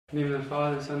In the name of the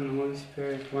Father, Son, and Holy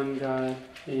Spirit, one God,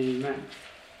 Amen.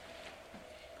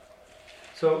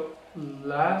 So,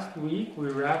 last week we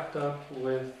wrapped up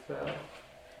with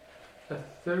a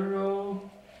thorough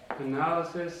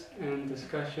analysis and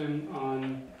discussion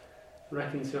on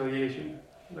reconciliation,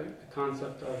 like the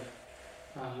concept of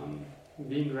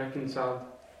being reconciled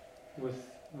with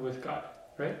God,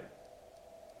 right?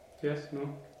 Yes?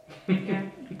 No? Yeah.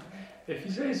 If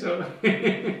you say so.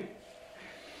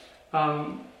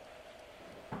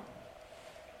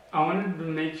 I wanted to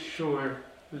make sure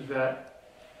that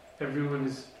everyone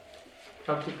is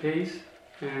up to pace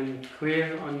and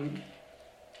clear on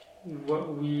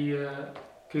what we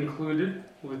concluded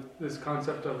with this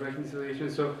concept of reconciliation.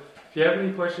 So if you have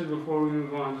any questions before we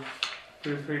move on,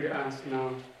 feel free to ask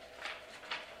now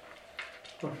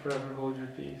or forever hold your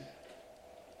peace.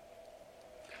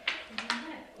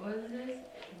 Was this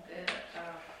a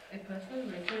epistle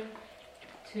written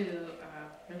to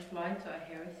reply to a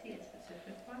heresy, a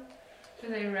specific one?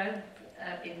 Because I read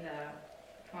in the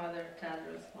Father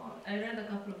Tadros Law, I read a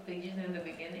couple of pages in the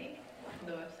beginning of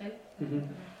the website.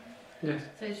 Mm-hmm. Yes.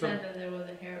 So it said that there was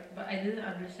a heresy, but I didn't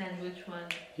understand which one.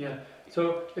 Yeah.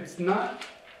 So it's not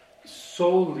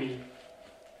solely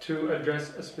to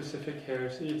address a specific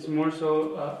heresy. It's more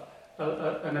so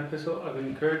an epistle of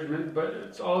encouragement, but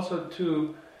it's also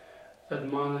to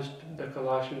admonish the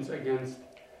Colossians against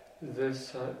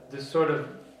this sort of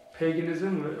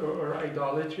paganism or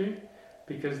idolatry,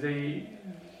 because they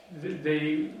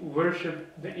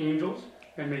worshipped the angels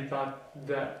and they thought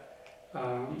that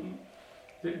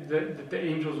the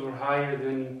angels were higher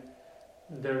than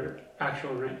their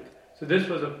actual rank. So this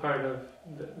was a part of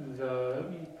the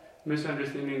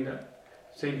misunderstanding that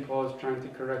St. Paul is trying to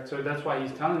correct. So that's why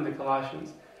he's telling the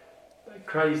Colossians that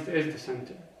Christ is the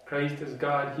center. Christ is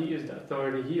God. He is the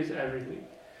authority. He is everything.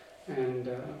 And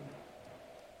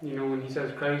when he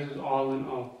says Christ is all in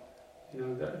all,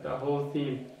 that whole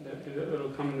theme,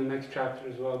 it'll come in the next chapter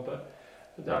as well, but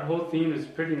that whole theme is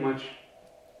pretty much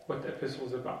what the epistle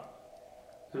is about.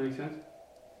 Does that make sense?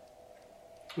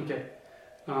 Okay.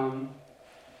 I'm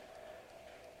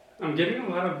getting a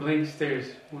lot of blank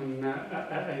stares when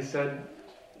I said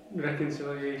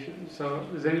reconciliation. So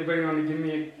does anybody want to give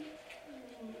me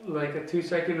like a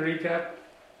 2-second recap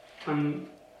on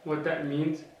what that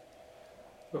means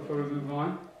before we move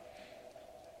on?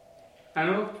 I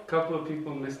know a couple of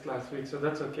people missed last week, so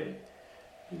that's okay.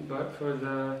 But for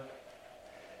the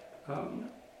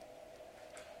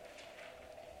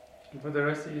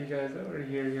rest of you guys that were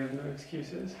here, you have no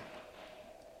excuses.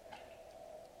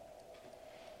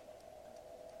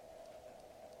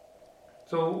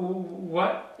 So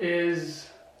what is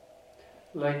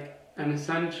like an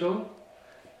essential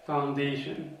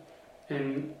foundation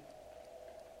in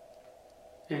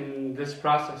this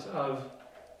process of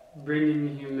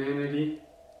bringing humanity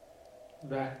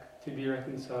back to be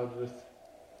reconciled with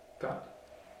God?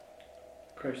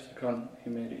 Christ took on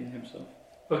humanity in himself.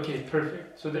 Okay,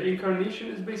 perfect. So the incarnation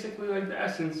is basically like the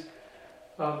essence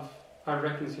of our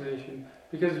reconciliation,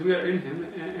 because we are in him,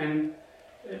 and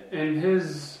in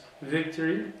his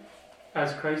victory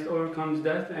as Christ overcomes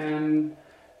death and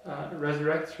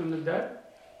resurrects from the dead,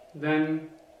 then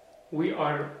we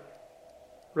are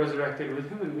resurrected with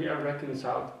him and we are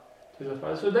reconciled to the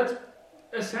Father. So that's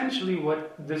essentially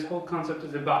what this whole concept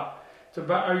is about. It's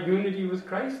about our unity with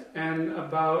Christ and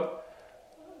about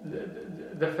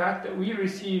the fact that we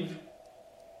receive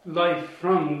life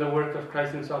from the work of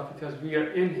Christ himself because we are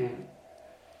in him.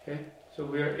 Okay? So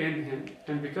we are in him.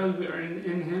 And because we are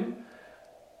in him,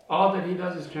 all that he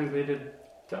does is translated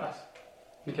to us.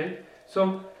 Okay?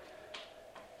 So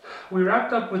we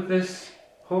wrapped up with this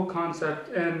whole concept,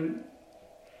 and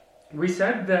we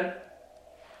said that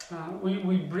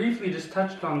we briefly just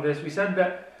touched on this. We said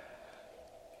that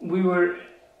we were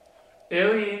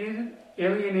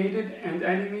alienated and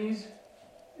enemies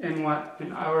in what?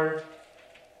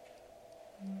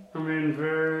 I'm in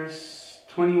verse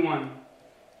 21.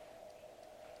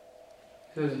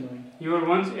 It says, you were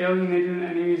once alienated and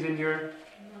enemies in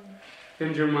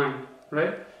your mind,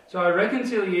 right? So our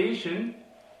reconciliation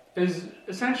is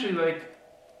essentially like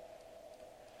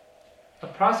a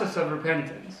process of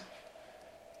repentance.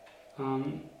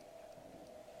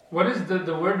 What does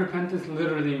the word repentance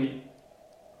literally mean?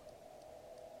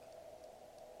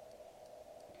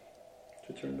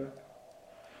 To turn back.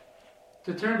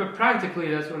 To turn, but practically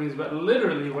that's what it means. But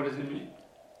literally, what does it mean?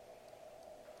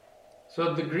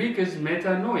 So the Greek is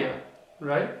metanoia,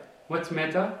 right? What's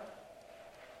meta?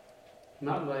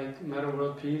 Not like meta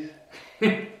world peace.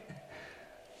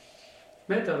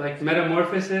 Meta, like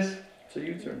metamorphosis. It's a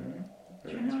U-turn, right?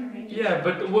 Yeah,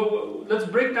 but let's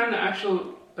break down the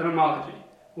actual etymology.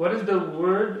 What is the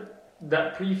word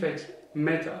that prefix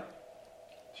meta?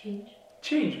 Change.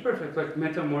 Change, perfect. Like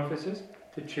metamorphosis,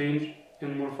 to change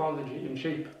in morphology, in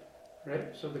shape,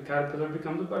 right? So the caterpillar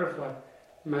becomes a butterfly.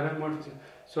 Metamorphosis.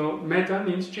 So meta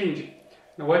means change.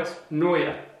 Now what's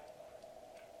noia?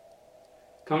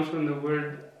 Comes from the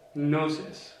word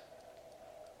gnosis,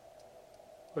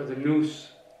 or the nous.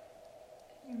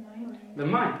 Your mind. The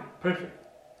mind, perfect.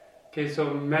 Okay, so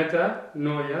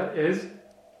metanoia is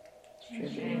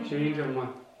change of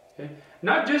mind. Okay,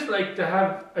 not just like to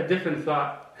have a different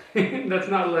thought. That's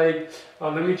not like, oh,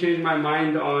 let me change my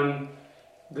mind on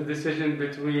the decision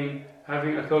between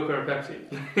having a Coke or a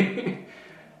Pepsi.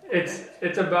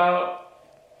 It's about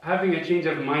having a change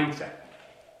of mindset.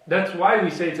 That's why we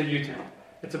say it's a U-turn.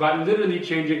 It's about literally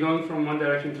changing, going from one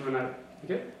direction to another.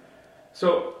 Okay,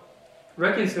 so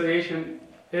reconciliation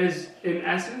is in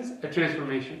essence a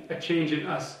transformation, a change in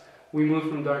us. We move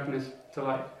from darkness to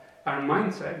light. Our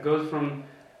mindset goes from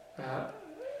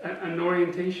an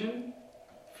orientation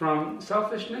from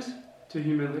selfishness to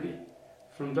humility,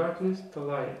 from darkness to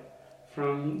light,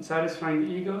 from satisfying the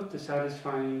ego to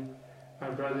satisfying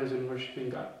our brothers and worshiping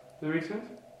God. Does that make sense?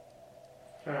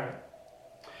 Alright.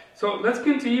 So let's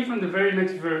continue from the very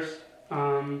next verse.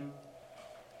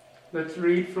 Let's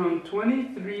read from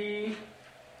 23,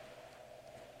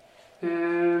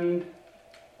 and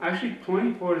actually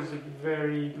 24 is a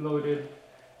very loaded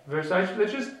verse. Actually,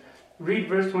 let's just read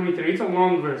verse 23. It's a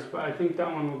long verse, but I think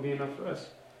that one will be enough for us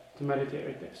to meditate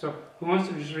right there. So who wants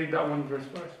to just read that one verse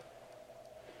for us?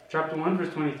 Chapter 1,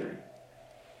 verse 23.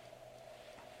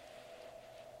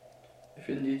 If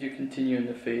indeed you continue in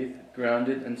the faith,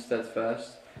 grounded and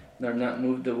steadfast, and are not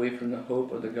moved away from the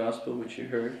hope of the gospel which you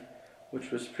heard,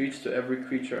 which was preached to every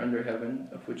creature under heaven,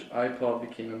 of which I, Paul,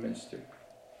 became a minister.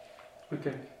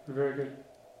 Okay, very good.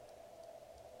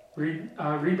 Read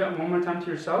that one more time to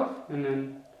yourself, and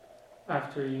then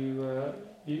after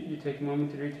you take a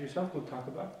moment to read to yourself, we'll talk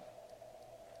about it.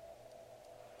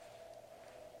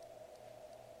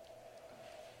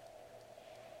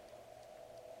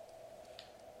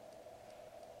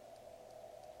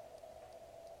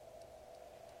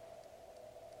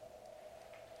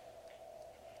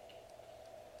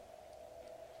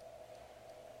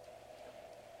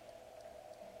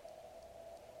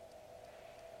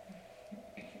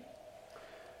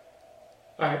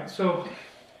 Alright, so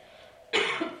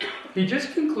he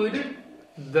just concluded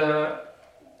the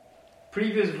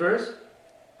previous verse,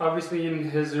 obviously in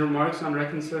his remarks on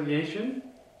reconciliation,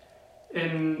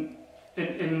 in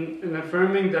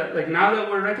affirming that, like, now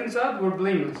that we're reconciled, we're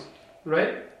blameless,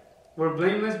 right? We're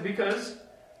blameless because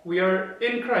we are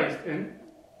in Christ, and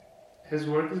his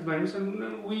work is blameless,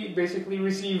 and we basically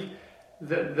receive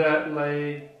that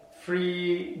like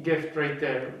free gift right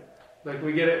there. Like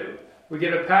we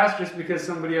get a pass just because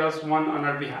somebody else won on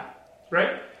our behalf,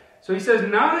 right? So he says,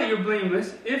 now that you're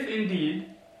blameless, if indeed,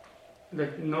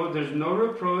 like there's no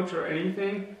reproach or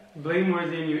anything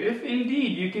blameworthy in you, if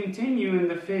indeed you continue in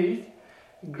the faith,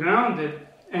 grounded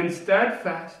and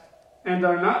steadfast, and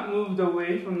are not moved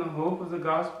away from the hope of the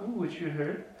gospel which you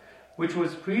heard, which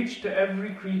was preached to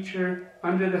every creature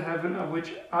under the heaven, of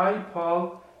which I,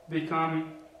 Paul,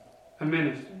 become a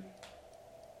minister.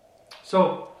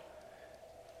 So,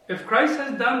 if Christ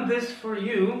has done this for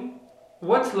you,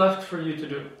 what's left for you to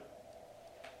do?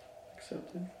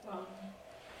 Accept it.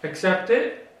 Accept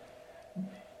it.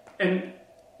 And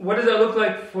what does that look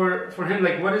like for him?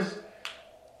 Like, what is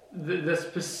the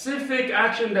specific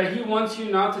action that he wants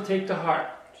you now to take to heart?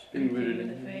 Just being rooted in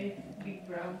the him. faith, be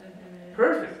grounded in it.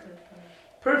 Perfect.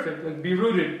 Perfect. Like, be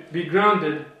rooted, be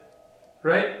grounded,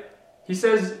 right? He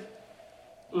says,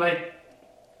 like,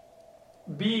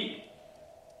 be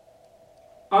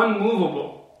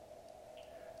unmovable.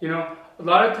 You know, a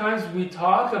lot of times we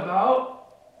talk about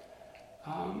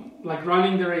like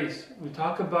running the race. We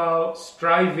talk about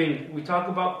striving. We talk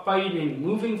about fighting,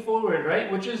 moving forward,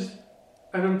 right? Which is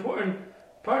an important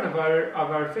part of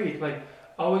our faith. Like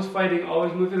always fighting,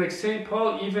 always moving. Like St.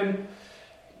 Paul even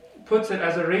puts it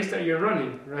as a race that you're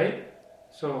running, right?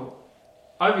 So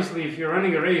obviously if you're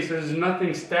running a race, there's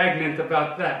nothing stagnant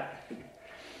about that.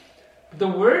 The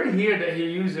word here that he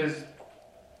uses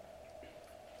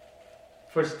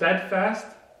for steadfast,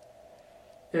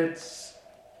 it's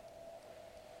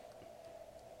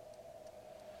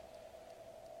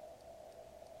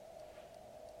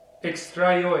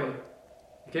extraioi.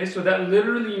 Okay, so that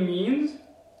literally means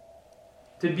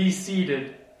to be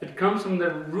seated. It comes from the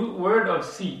root word of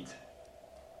seat,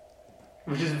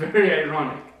 which is very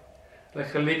ironic.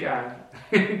 Like khalik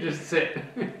ad, just sit.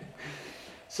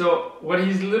 So what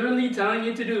he's literally telling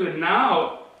you to do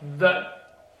now that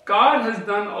God has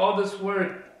done all this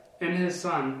work in His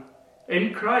Son.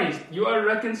 In Christ, you are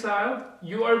reconciled,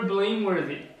 you are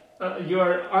blameworthy. You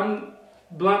are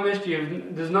unblemished,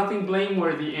 there's nothing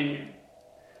blameworthy in you.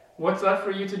 What's left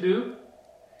for you to do?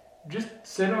 Just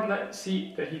sit on that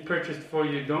seat that He purchased for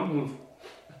you. Don't move.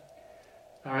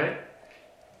 Alright?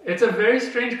 It's a very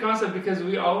strange concept because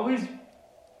we always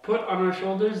put on our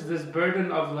shoulders this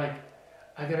burden of like,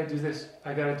 I gotta do this,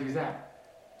 I gotta do that,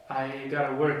 I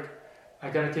gotta work, I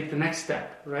gotta take the next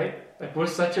step, right? Like we're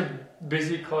such a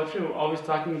busy culture, we're always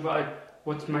talking about like,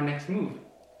 what's my next move,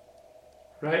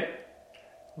 right?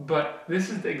 But this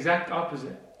is the exact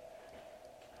opposite.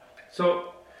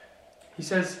 So he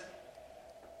says,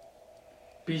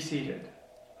 be seated.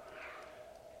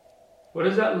 What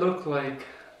does that look like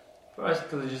for us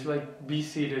to just like be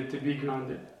seated, to be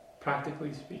grounded,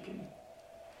 practically speaking?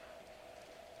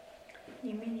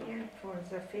 You mean here for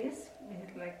the face? Is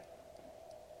it like?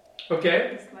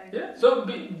 Okay. It's like Yeah. So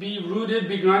be rooted,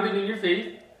 be grounded in your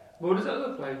faith. What does that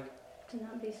look like? To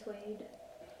not be swayed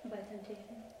by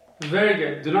temptation. Very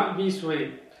good. Do not be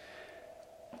swayed.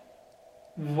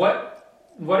 What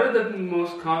are the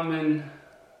most common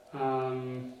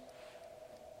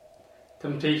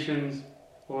temptations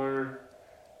or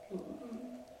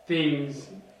things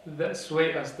that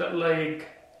sway us, that like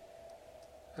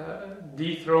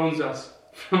dethrones us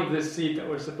from this seat that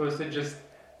we're supposed to just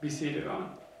be seated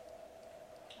on?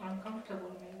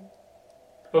 Uncomfortable, maybe.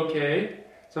 Okay.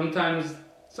 Sometimes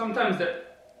that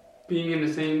being in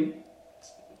the same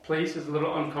place is a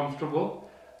little uncomfortable.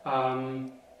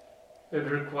 It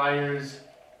requires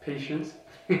patience.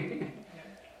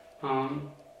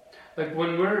 Like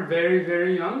when we're very,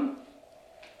 very young,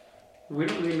 we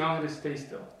don't really know how to stay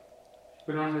still.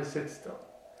 We don't know how to sit still.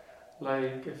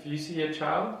 Like if you see a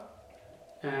child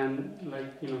and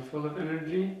like, full of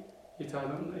energy, you tell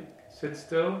them like, sit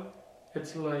still.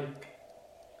 It's like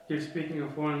you're speaking a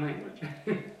foreign language.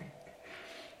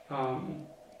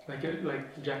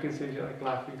 Like Jack and Cynthia like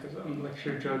laughing because I'm like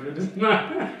sure Jojo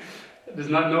does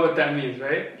not know what that means,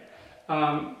 right?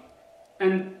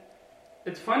 And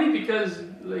it's funny because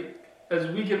like as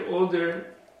we get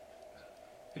older,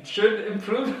 it should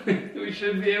improve. We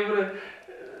should be able to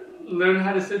learn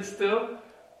how to sit still,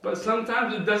 but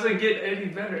sometimes it doesn't get any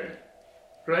better,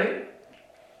 right?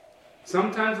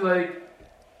 Sometimes like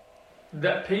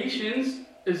that patience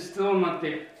is still not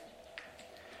there.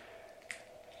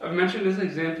 I've mentioned this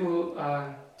example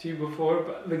to you before,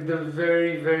 but like the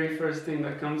very, very first thing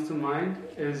that comes to mind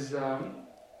is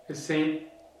Saint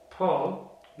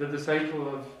Paul, the disciple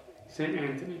of Saint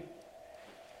Anthony.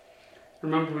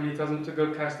 Remember when he tells him to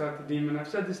go cast out the demon? I've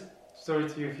said this story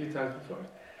to you a few times before.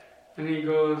 And he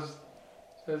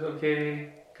says,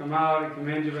 okay, come out, I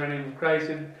command you by the name of Christ.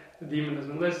 And the demon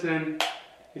doesn't listen.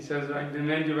 He says, I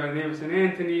command you by the name of Saint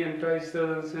Anthony, and Christ still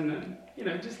doesn't listen.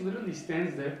 And, just literally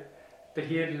stands there. The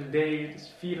heat of the day, his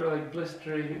feet are like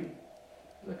blistering. And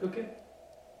he's like, okay,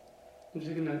 I'm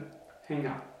just going to hang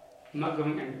out. I'm not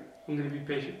going anywhere. I'm going to be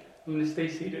patient. I'm going to stay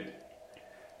seated.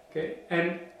 Okay?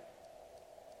 And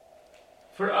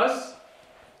for us,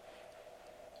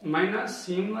 it might not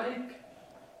seem like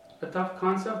a tough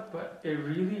concept, but it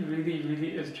really, really,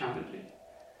 really is challenging.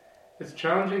 It's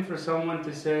challenging for someone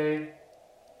to say,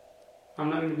 I'm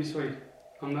not going to be swayed.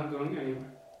 I'm not going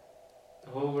anywhere.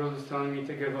 The whole world is telling me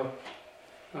to give up.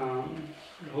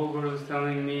 The whole world is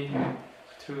telling me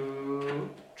to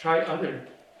try other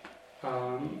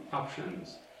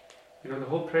options. The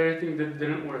whole prayer thing that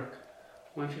didn't work.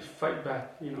 Why don't you fight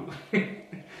back?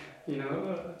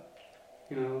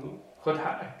 خُذْ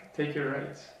حَقَّك, take your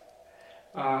rights.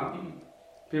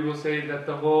 People say that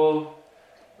the whole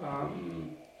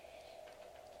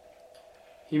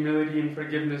humility and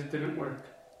forgiveness didn't work.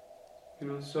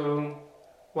 So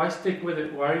why stick with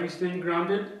it? Why are you staying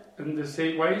grounded?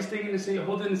 Why are you staying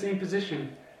holding the same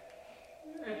position?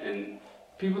 And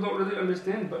people don't really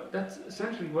understand, but that's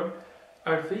essentially what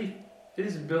our faith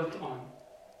is built on.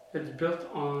 It's built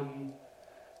on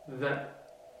that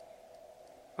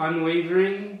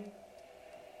unwavering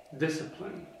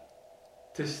discipline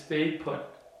to stay put.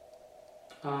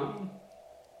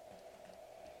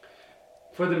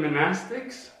 For the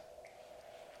monastics,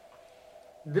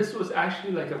 this was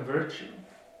actually like a virtue.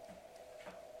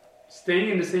 Staying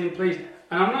in the same place.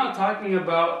 And I'm not talking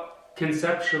about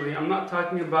conceptually. I'm not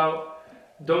talking about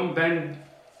don't bend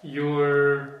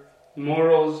your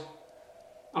morals.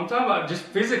 I'm talking about just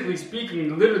physically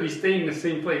speaking, literally staying in the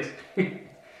same place.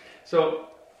 So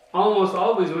almost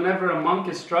always whenever a monk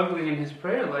is struggling in his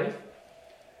prayer life,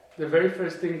 the very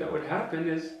first thing that would happen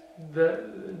is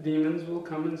the demons will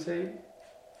come and say,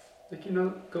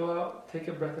 go out, take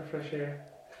a breath of fresh air.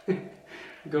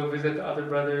 Go visit the other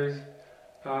brothers.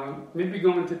 maybe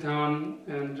go into town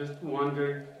and just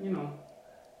wander,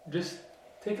 just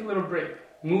take a little break,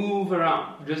 move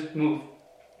around, just move.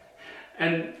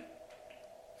 And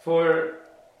for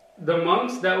the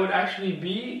monks, that would actually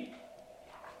be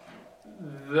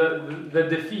the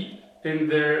defeat in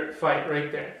their fight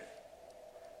right there.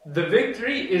 The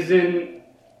victory is in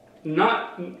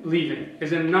not leaving,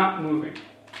 is in not moving.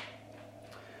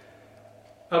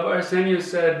 Abu Arsenius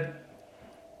said,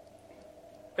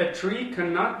 a tree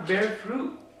cannot bear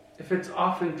fruit if it's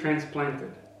often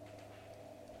transplanted.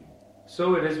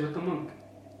 So it is with the monk.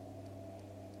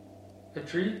 A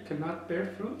tree cannot bear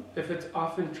fruit if it's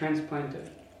often transplanted.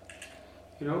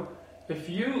 If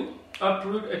you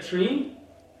uproot a tree,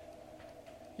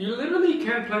 you literally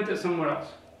can't plant it somewhere else.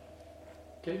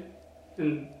 Okay?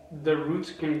 And the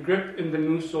roots can grip in the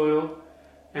new soil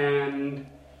and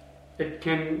it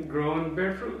can grow and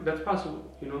bear fruit. That's possible,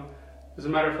 As a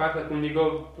matter of fact, when you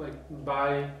go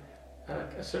buy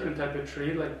a certain type of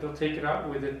tree, they'll take it out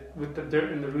with the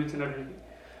dirt and the roots and everything.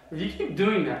 If you keep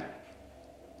doing that,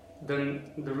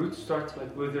 then the roots start to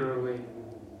wither away.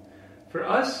 For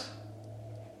us,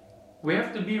 we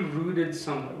have to be rooted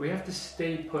somewhere. We have to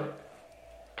stay put.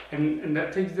 And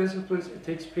that takes discipline, it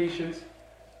takes patience.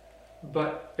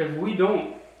 But if we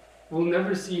don't, we'll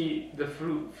never see the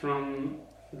fruit from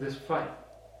this fight.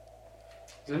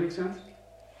 Does that make sense?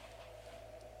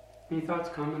 Any thoughts,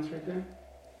 comments right there?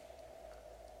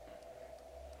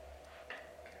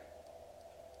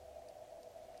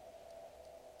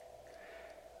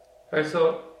 Alright,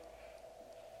 so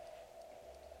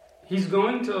he's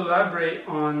going to elaborate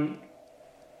on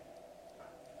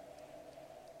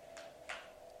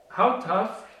how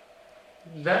tough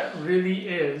that really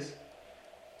is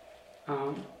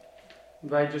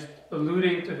by just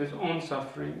alluding to his own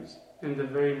sufferings in the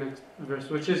very next verse,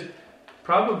 which is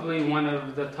probably one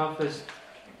of the toughest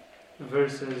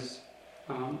verses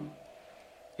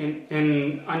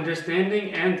in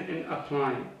understanding and in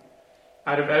applying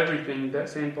out of everything that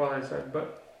St. Paul has said.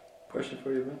 But question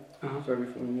for you, Ben. Sorry,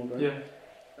 before we move on. Yeah.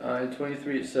 In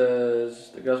 23 it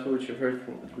says, the gospel which you've heard,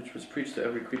 which was preached to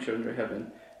every creature under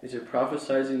heaven. Is it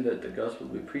prophesizing that the gospel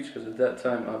will be preached? Because at that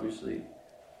time, obviously,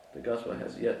 the gospel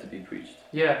has yet to be preached.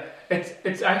 Yeah,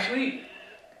 it's actually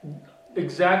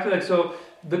exactly so.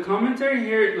 The commentary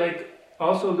here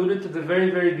also alluded to the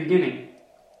very, very beginning.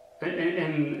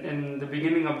 In the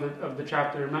beginning of the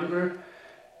chapter, remember,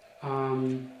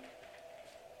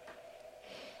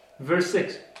 verse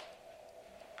 6.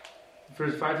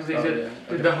 Verse 5 says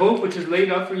that the hope which is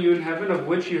laid up for you in heaven, of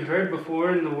which you heard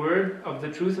before in the word of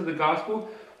the truth of the gospel,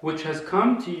 which has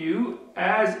come to you,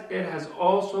 as it has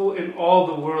also in all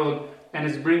the world, and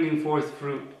is bringing forth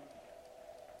fruit,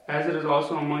 as it is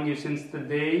also among you since the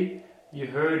day you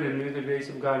heard and knew the grace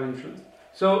of God in truth.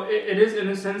 So it is in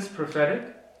a sense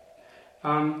prophetic,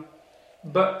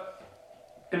 but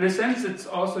in a sense it's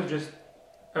also just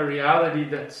a reality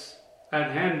that's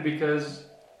at hand, because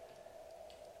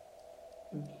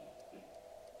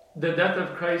the death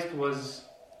of Christ was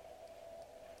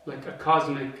like a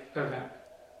cosmic event,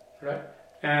 right?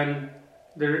 And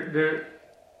there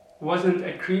wasn't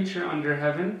a creature under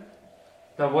heaven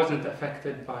that wasn't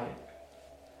affected by it.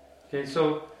 Okay,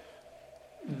 so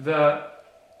the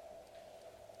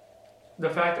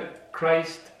fact that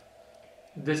Christ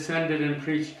descended and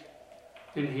preached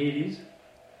in Hades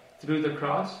through the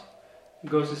cross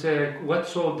goes to say, what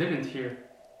soul didn't hear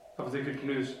of the good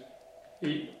news?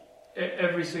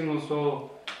 Every single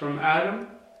soul from Adam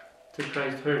to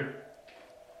Christ heard.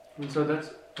 And so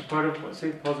that's a part of what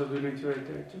St. Paul's alluding to right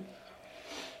there too.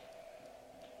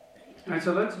 Alright,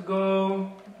 so let's go.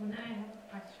 I have a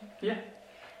question. Yeah.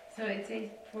 So it says,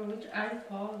 for which I,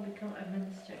 Paul, become a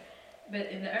minister. But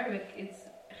in the Arabic, it's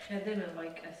khadima,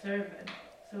 like a servant.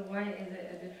 So why is it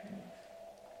a difference?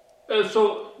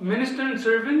 So minister and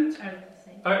servant Are the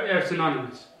same? are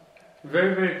synonymous.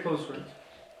 Very, very close words.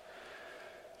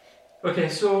 Okay,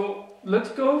 so let's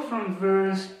go from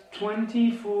verse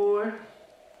 24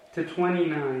 to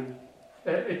 29.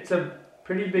 It's a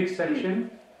pretty big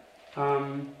section,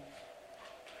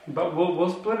 but we'll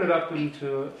split it up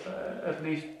into at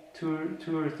least two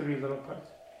or three little parts.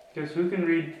 Okay, so who can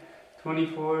read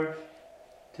 24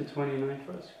 to 29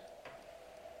 for us?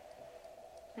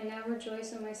 I now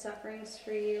rejoice in my sufferings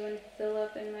for you and fill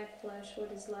up in my flesh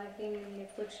what is lacking in the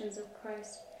afflictions of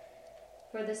Christ,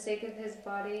 for the sake of his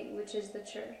body, which is the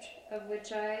church, of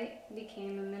which I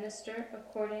became a minister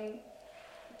according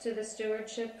to the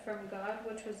stewardship from God,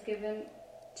 which was given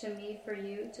to me for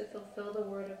you to fulfill the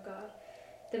word of God,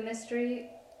 the mystery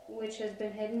which has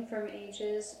been hidden from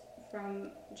ages,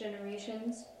 from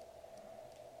generations,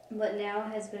 but now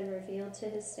has been revealed to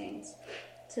his saints.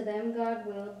 To them God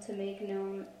willed to make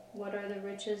known what are the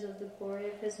riches of the glory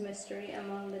of his mystery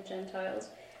among the Gentiles,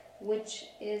 which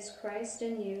is Christ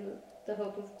in you, the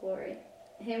hope of glory.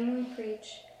 Him we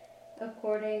preach,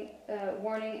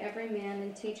 warning every man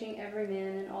and teaching every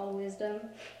man in all wisdom,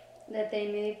 that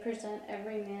they may present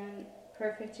every man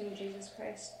perfect in Jesus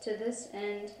Christ. To this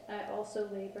end I also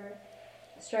labor,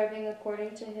 striving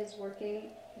according to his working,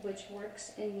 which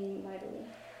works in me mightily.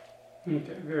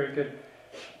 Okay, very good.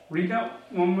 Read that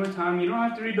one more time. You don't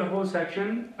have to read the whole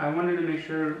section. I wanted to make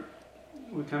sure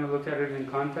we kind of look at it in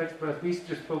context, but at least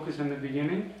just focus on the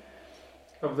beginning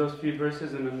of those few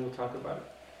verses and then we'll talk about it.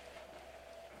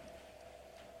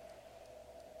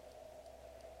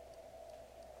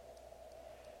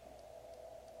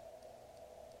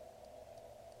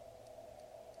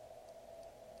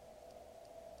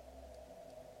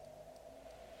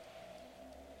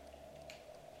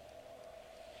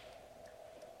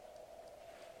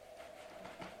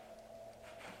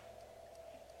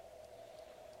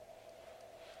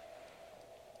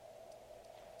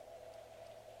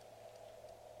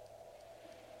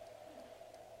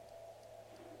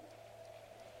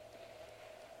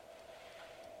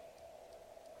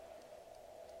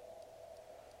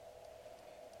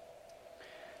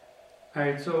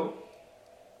 Alright, so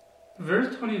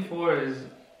verse 24 is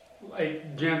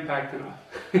like jam-packed enough.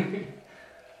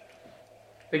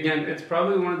 Again, it's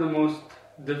probably one of the most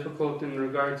difficult in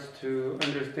regards to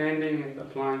understanding and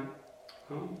applying.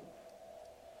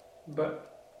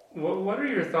 But what are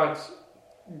your thoughts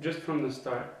just from the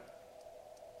start?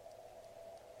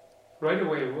 Right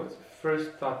away, what's the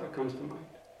first thought that comes to mind?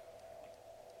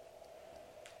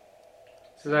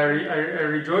 It says, I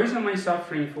rejoice in my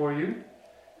suffering for you,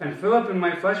 and fill up in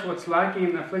my flesh what's lacking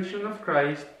in the affliction of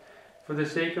Christ for the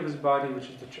sake of his body, which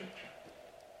is the church.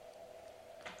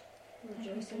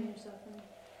 Rejoice in your suffering.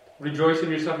 Rejoice in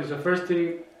your suffering. So the first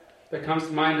thing that comes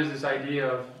to mind is this idea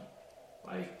of,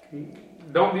 like,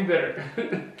 don't be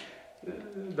bitter.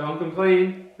 Don't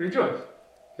complain. Rejoice.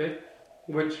 Okay?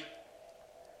 Which,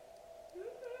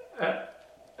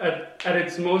 at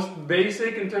its most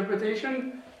basic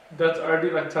interpretation, that's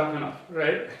already like tough enough,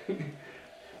 right?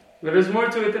 But there's more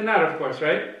to it than that, of course,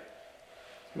 right?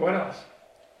 What else?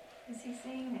 Is he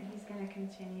saying that he's going to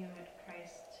continue what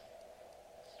Christ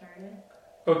started?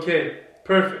 Okay,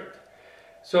 perfect.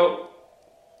 So,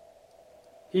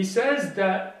 he says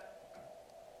that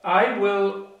I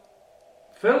will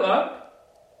fill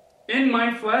up in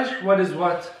my flesh what is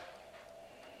what?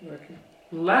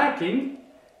 Lacking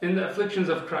in the afflictions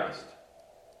of Christ.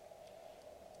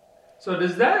 So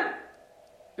does that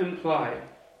imply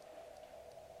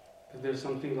that there's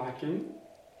something lacking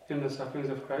in the sufferings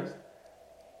of Christ?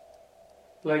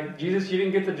 Like, Jesus, you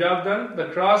didn't get the job done? The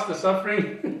cross, the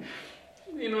suffering,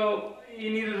 you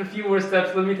needed a few more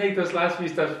steps. Let me take those last few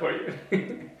steps for you.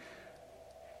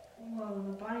 Well,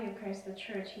 the body of Christ, the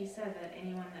church, he said that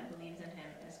anyone that believes in him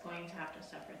is going to have to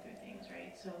suffer through things,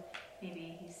 right? So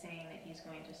maybe he's saying that he's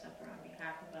going to suffer on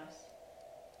behalf of us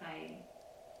by...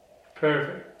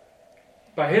 Perfect.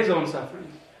 By his own suffering.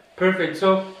 Perfect.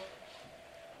 So,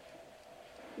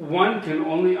 one can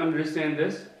only understand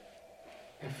this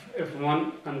if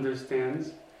one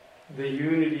understands the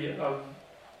unity of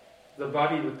the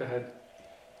body with the head.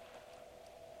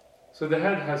 So the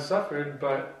head has suffered,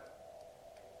 but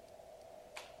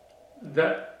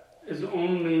that is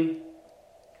only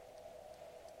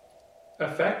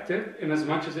effective in as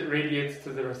much as it radiates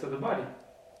to the rest of the body.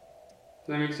 Does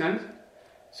that make sense?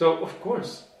 So, of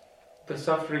course, the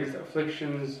sufferings, the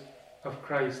afflictions of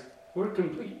Christ were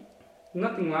complete.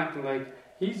 Nothing lacking. Like,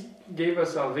 he gave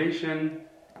us salvation,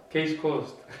 case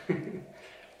closed.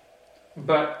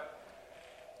 But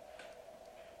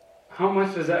how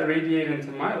much does that radiate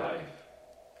into my life?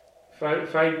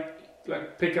 If I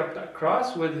like pick up that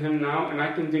cross with him now and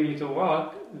I continue to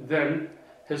walk, then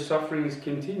his sufferings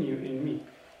continue in me.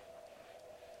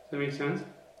 Does that make sense?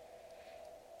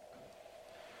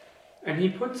 And he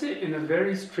puts it in a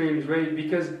very strange way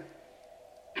because,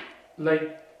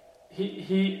 like,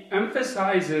 he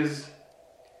emphasizes,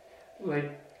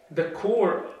 like, the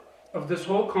core of this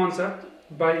whole concept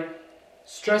by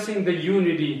stressing the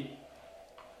unity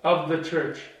of the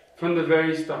church from the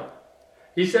very start.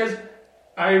 He says,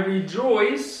 I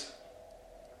rejoice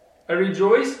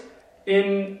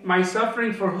in my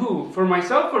suffering for who? For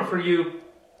myself or for you?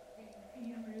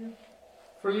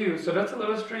 For you. So that's a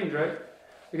little strange, right?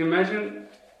 Like, imagine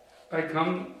I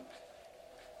come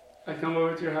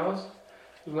over to your house,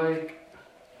 like,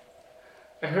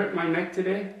 I hurt my neck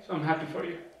today, so I'm happy for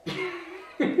you.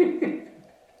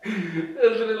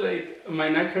 It's literally like, my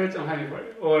neck hurts, I'm happy for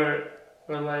you. Or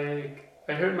like,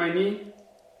 I hurt my knee,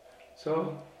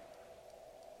 So,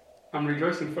 I'm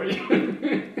rejoicing for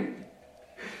you.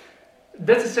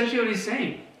 That's essentially what he's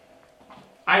saying.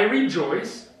 I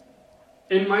rejoice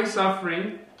in my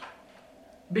suffering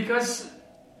because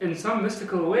in some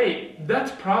mystical way,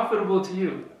 that's profitable to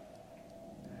you.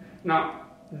 Now,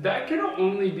 that can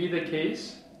only be the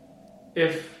case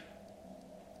if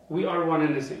we are one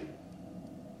and the same.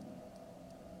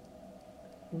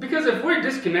 Because if we're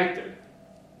disconnected,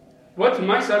 what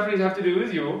my sufferings have to do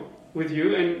with you,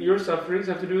 and your sufferings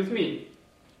have to do with me.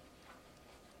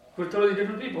 We're totally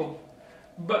different people.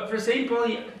 But for St. Paul,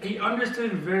 he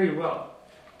understood very well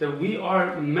that we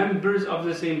are members of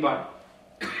the same body.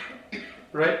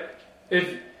 Right?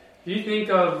 If you think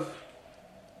of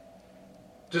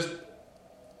just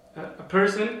a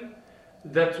person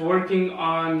that's working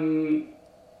on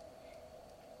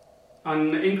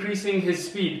increasing his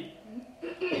speed.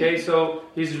 Okay, so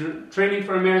he's training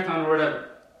for a marathon or whatever.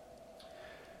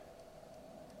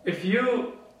 If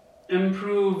you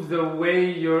improve the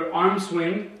way your arm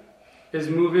swing is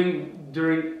moving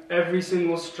during every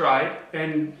single stride,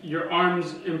 and your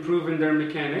arms improve in their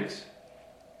mechanics,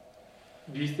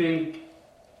 do you think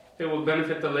it will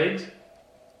benefit the legs?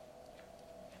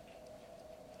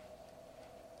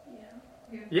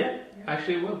 Yeah,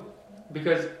 actually it will.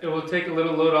 Because it will take a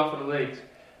little load off of the legs.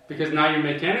 Because now your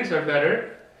mechanics are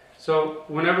better. So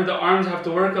whenever the arms have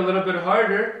to work a little bit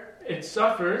harder, it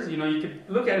suffers. You could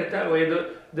look at it that way.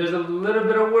 There's a little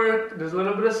bit of work, there's a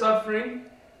little bit of suffering.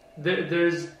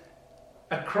 There's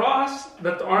a cross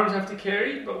that the arms have to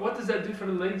carry, but what does that do for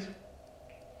the legs?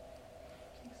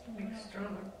 Makes it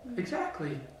stronger.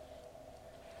 Exactly.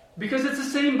 Because it's the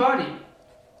same body.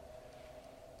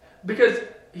 Because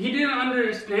he didn't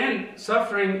understand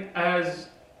suffering as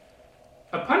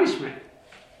a punishment.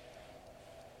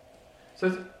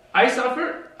 Says, I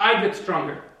suffer, I get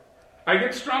stronger. I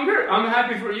get stronger, I'm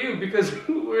happy for you because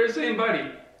we're the same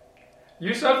body.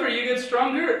 You suffer, you get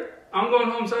stronger, I'm going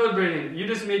home celebrating. You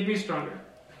just made me stronger.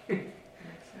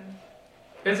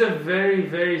 It's a very,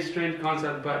 very strange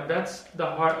concept, but that's the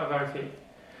heart of our faith.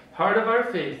 Heart of our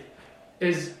faith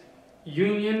is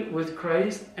union with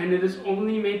Christ, and it is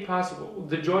only made possible.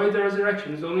 The joy of the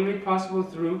resurrection is only made possible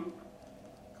through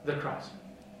the cross.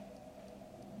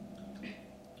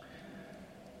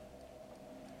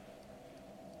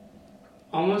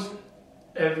 Almost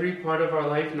every part of our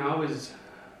life now is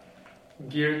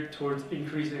geared towards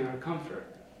increasing our comfort.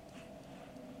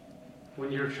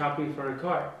 When you're shopping for a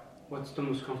car, what's the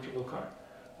most comfortable car?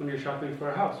 When you're shopping for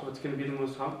a house, what's going to be the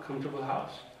most comfortable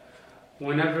house?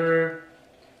 Whenever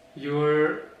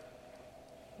you're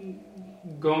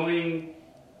going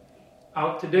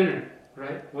out to dinner,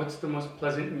 right? What's the most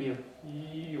pleasant meal?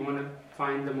 You want to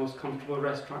find the most comfortable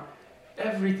restaurant.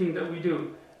 Everything that we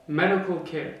do, medical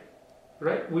care,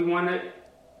 right? We want to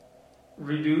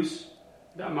reduce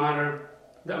the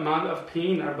amount of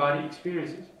pain our body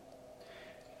experiences.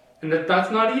 And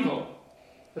that's not evil.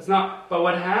 That's not. But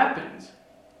what happens,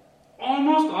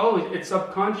 almost always, it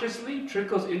subconsciously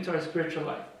trickles into our spiritual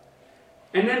life.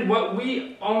 And then what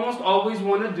we almost always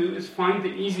want to do is find the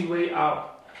easy way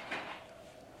out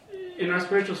in our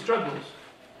spiritual struggles.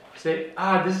 Say,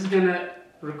 this is going to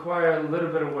require a little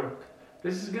bit of work.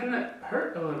 This is going to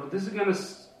hurt a little. This is going to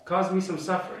cause me some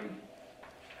suffering.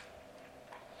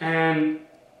 And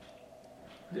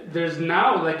there's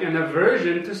now like an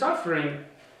aversion to suffering.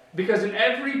 Because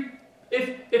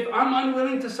if I'm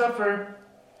unwilling to suffer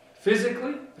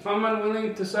physically, if I'm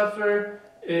unwilling to suffer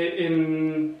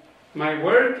in my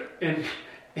work,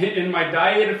 in my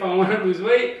diet, if I want to lose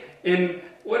weight, in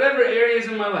whatever areas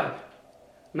in my life,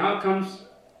 now it comes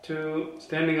to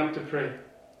standing up to pray.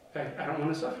 I don't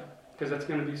want to suffer, because that's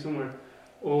going to be somewhere.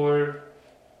 Or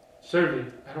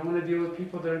serving. I don't want to deal with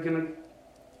people that are going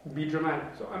to be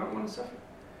dramatic, so I don't want to suffer.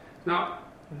 Now,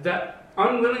 that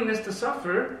unwillingness to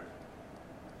suffer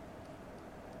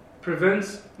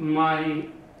prevents my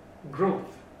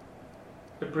growth.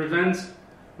 It prevents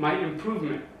my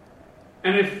improvement.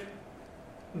 And if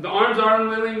the arms are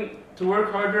unwilling to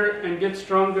work harder and get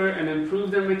stronger and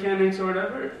improve their mechanics or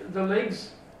whatever, the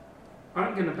legs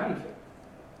aren't going to benefit.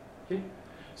 Okay?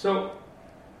 So,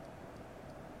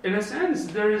 in a sense,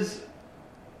 there is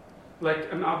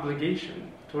like an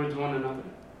obligation towards one another.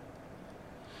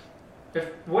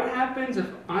 What happens if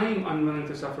I'm unwilling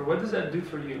to suffer? What does that do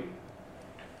for you?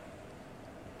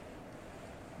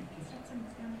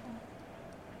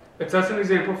 It sets an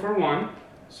example for one.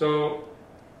 So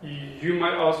you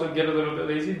might also get a little bit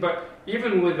lazy, but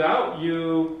even without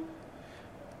you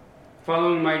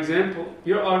following my example,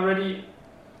 you're already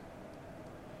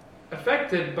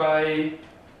affected by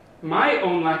my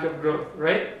own lack of growth,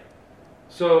 right?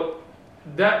 So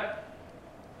that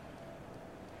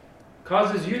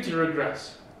causes you to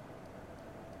regress.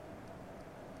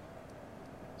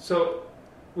 So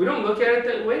we don't look at it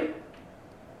that way,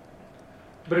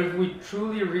 but if we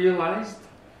truly realized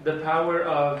the power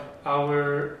of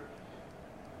our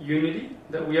unity,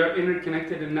 that we are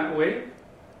interconnected in that way,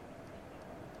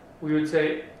 we would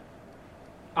say,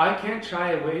 I can't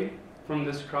shy away from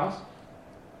this cross,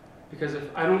 because if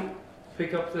I don't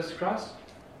pick up this cross,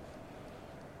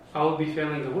 I will be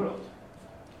failing the world.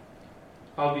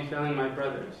 I'll be failing my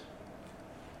brothers.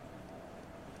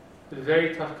 It's a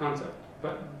very tough concept,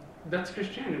 but that's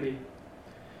Christianity.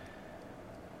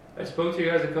 I spoke to you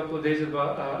guys a couple of days ago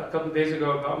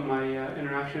about my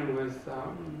interaction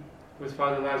with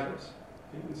Father Lazarus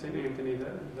in St. Anthony,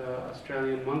 the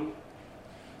Australian monk.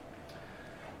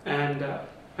 And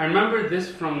I remember this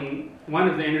from one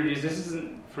of the interviews. This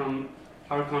isn't from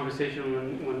our conversation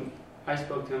when I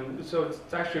spoke to him, so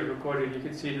it's actually recorded. You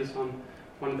can see this on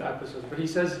one of the episodes. But he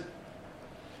says,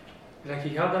 like,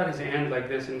 he held out his hand like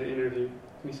this in the interview.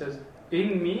 He says,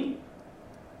 in me,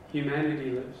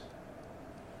 humanity lives.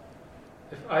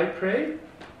 If I pray,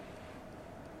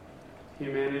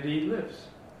 humanity lives.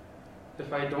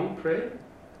 If I don't pray,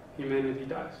 humanity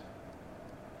dies.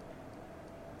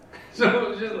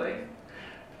 So it's just like,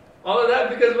 all of that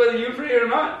because whether you pray or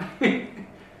not.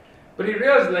 But he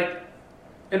realized, like,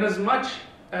 in as much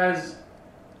as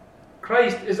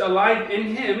Christ is alive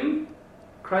in him,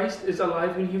 Christ is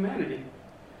alive in humanity.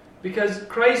 Because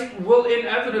Christ will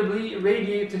inevitably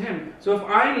radiate to him. So if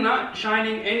I'm not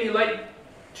shining any light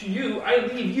to you, I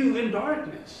leave you in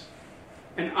darkness.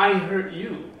 And I hurt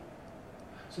you.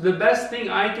 So the best thing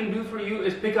I can do for you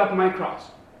is pick up my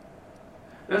cross.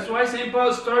 That's why St.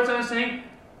 Paul starts out saying,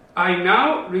 I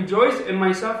now rejoice in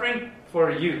my suffering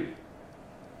for you.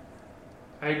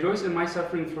 I rejoice in my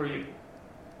suffering for you.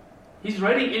 He's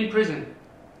writing in prison.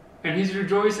 And he's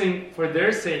rejoicing for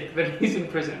their sake that he's in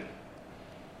prison.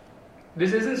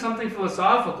 This isn't something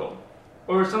philosophical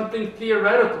or something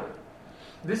theoretical.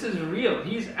 This is real.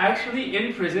 He's actually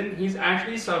in prison. He's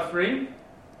actually suffering.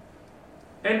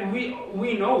 And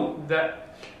we know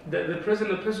that the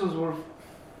prison epistles were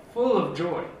full of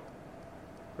joy.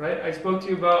 Right? I spoke to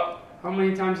you about how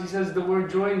many times he says the word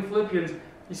joy in Philippians.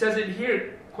 He says it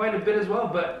here quite a bit as well,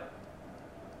 but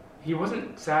he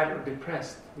wasn't sad or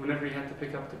depressed whenever he had to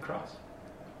pick up the cross.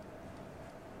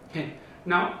 Okay.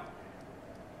 Now,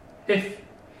 if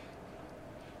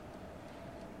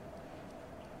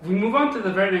we move on to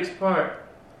the very next part,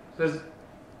 it says,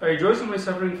 I rejoice in my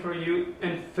suffering for you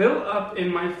and fill up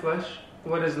in my flesh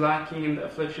what is lacking in the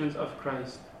afflictions of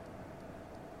Christ.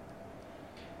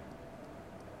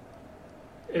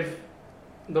 If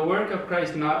the work of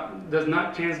Christ does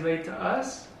not translate to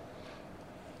us,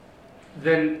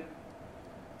 then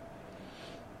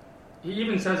he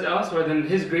even says elsewhere, then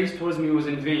his grace towards me was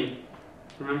in vain.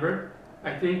 Remember?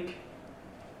 I think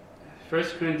 1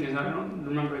 Corinthians, I don't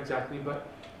remember exactly, but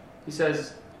he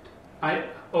says, I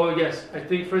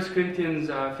think 1 Corinthians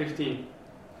 15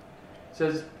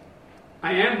 says,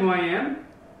 I am who I am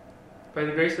by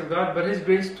the grace of God, but his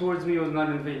grace towards me was not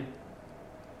in vain,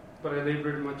 but I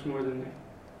labored much more than they.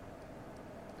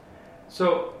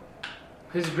 So,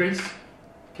 his grace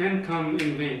can come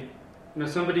in vain. You know,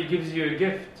 somebody gives you a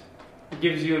gift,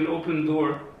 gives you an open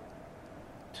door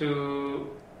to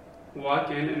walk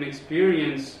in and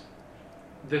experience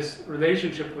this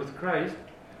relationship with Christ,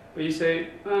 but you say,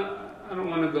 I don't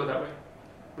want to go that way,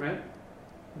 right?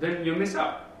 Then you miss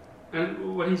out.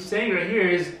 And what he's saying right here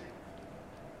is,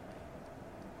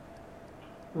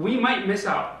 we might miss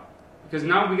out, because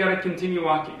now we got to continue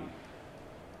walking.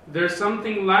 There's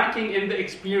something lacking in the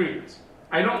experience.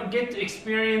 I don't get to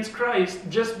experience Christ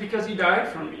just because he died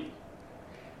for me.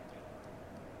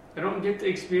 I don't get to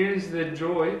experience the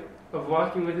joy of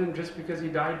walking with him just because he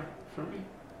died for me.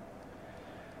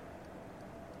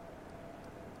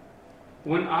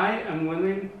 When I am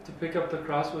willing to pick up the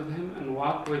cross with him and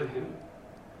walk with him,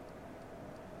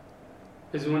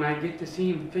 is when I get to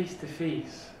see him face to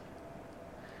face.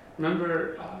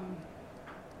 Remember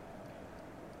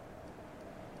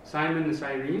Simon the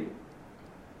Cyrene?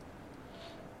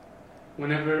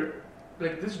 Whenever,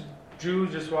 like, this Jew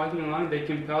just walking along, they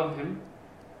compelled him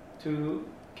to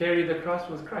carry the cross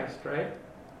with Christ, right?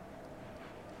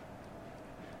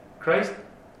 Christ,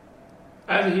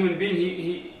 as a human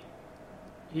being,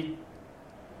 he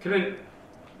couldn't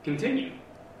continue.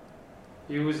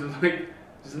 He was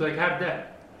like half dead.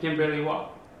 Can barely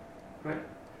walk, right?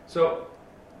 So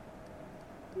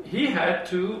he had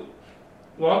to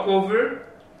walk over,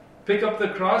 pick up the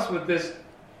cross with this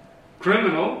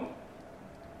criminal,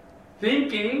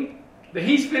 thinking that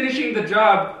he's finishing the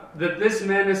job that this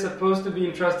man is supposed to be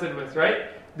entrusted with, right?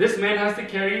 this man has to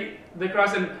carry the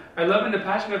cross. And I love in the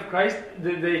Passion of Christ,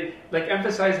 they like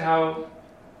emphasize how,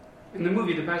 in the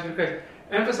movie The Passion of Christ,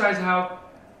 emphasize how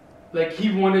like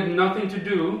he wanted nothing to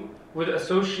do with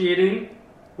associating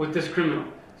with this criminal.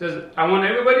 He says, I want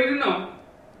everybody to know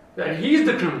that he's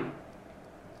the criminal.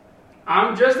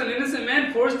 I'm just an innocent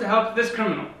man forced to help this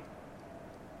criminal.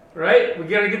 Right? We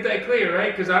gotta get that clear,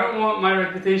 right? Because I don't want my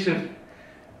reputation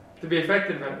to be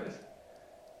affected by this.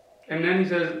 And then he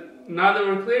says, now that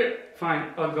we're clear,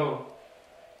 fine, I'll go.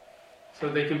 So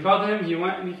they compelled him, he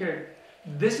went and he carried.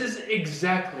 This is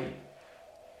exactly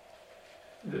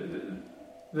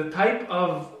the type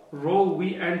of role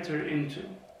we enter into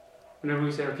whenever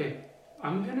we say, okay,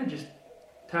 I'm gonna just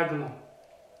tag along.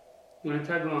 I'm gonna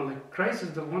tag along. Like Christ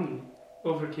is the one who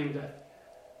overcame death.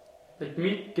 Like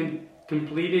me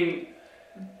completing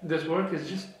this work is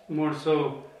just more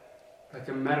so like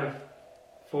a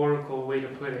metaphorical way to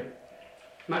put it.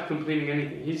 Not completing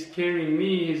anything. He's carrying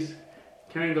me, he's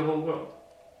carrying the whole world.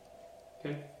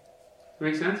 Okay?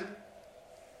 Make sense?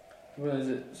 What is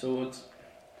it? So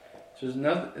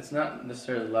it's not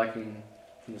necessarily lacking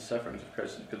in the sufferings of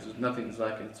Christ, because there's nothing's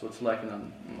lacking. It's what's lacking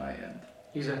on my end.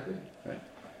 Exactly. Right.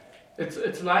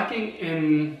 It's lacking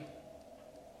in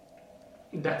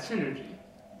that synergy.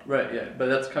 Right, yeah, but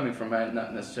that's coming from my end,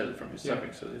 not necessarily from his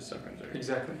suffering, so his sufferings are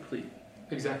Exactly. complete.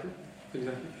 Exactly.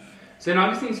 St.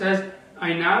 Augustine says,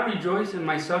 I now rejoice in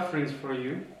my sufferings for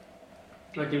you,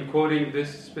 like in quoting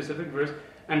this specific verse,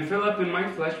 and fill up in my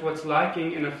flesh what's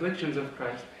lacking in afflictions of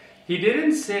Christ. He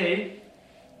didn't say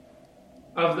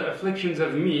of the afflictions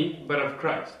of me, but of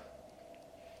Christ.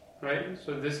 Right?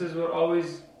 So this is what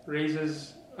always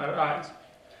raises our eyes.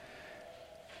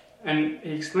 And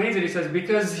he explains it, he says,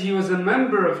 because he was a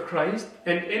member of Christ,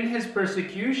 and in his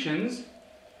persecutions,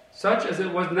 such as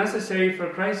it was necessary for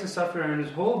Christ to suffer in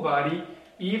his whole body,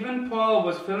 even Paul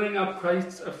was filling up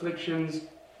Christ's afflictions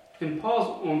in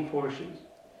Paul's own portions.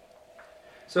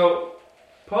 So,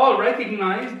 Paul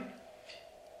recognized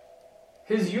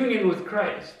his union with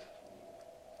Christ.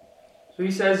 So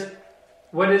he says,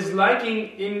 what is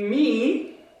lacking in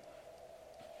me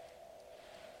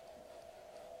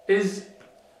is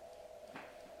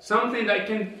something that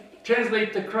can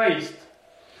translate to Christ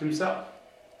himself.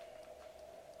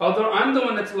 Although I'm the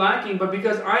one that's lacking, but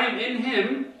because I am in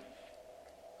him,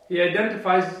 he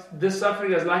identifies this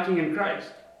suffering as lacking in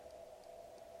Christ.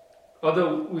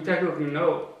 Although we technically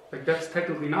know, like that's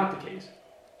technically not the case.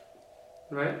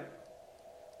 Right?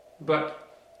 But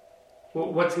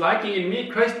what's lacking in me,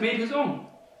 Christ made his own.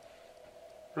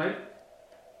 Right?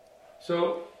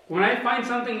 So when I find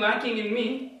something lacking in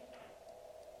me,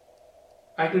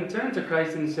 I can turn to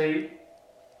Christ and say,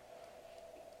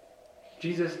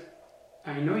 Jesus,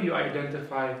 I know you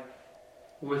identify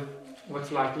with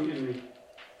what's lacking in me.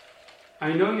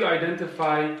 I know you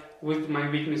identify with my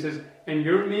weaknesses, and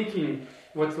you're making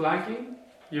what's lacking,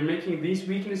 you're making these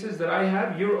weaknesses that I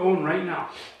have your own right now.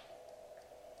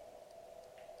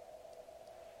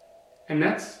 And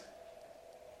that's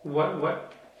what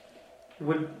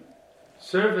would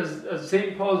serve as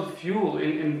St. Paul's fuel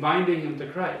in binding him to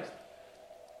Christ.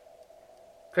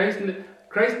 Christ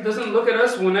doesn't look at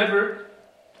us whenever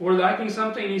we're lacking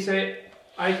something and he say,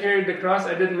 I carried the cross,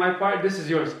 I did my part, this is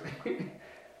yours.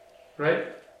 Right?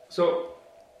 So,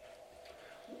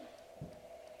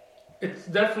 it's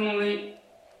definitely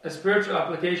a spiritual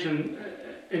application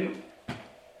in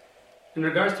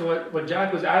regards to what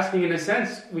Jack was asking. In a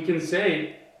sense, we can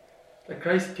say that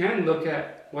Christ can look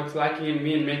at what's lacking in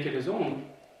me and make it his own.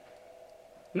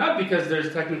 Not because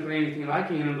there's technically anything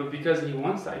lacking in him, but because he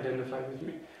wants to identify with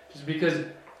me. Just because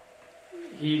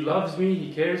he loves me,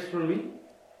 he cares for me,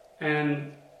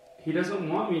 and he doesn't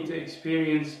want me to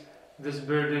experience this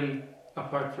burden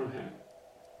apart from him.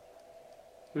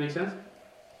 Make sense?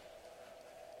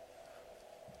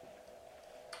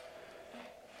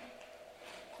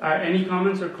 Alright, any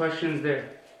comments or questions there?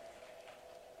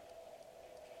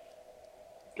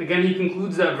 Again, he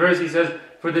concludes that verse, he says,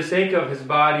 for the sake of his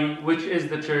body, which is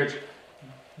the church,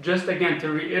 just again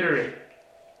to reiterate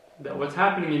that what's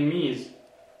happening in me is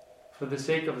for the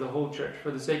sake of the whole church, for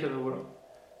the sake of the world.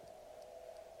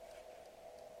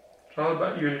 It's all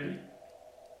about unity.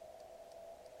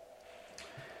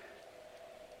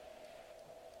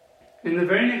 In the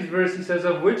very next verse, he says,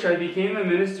 of which I became a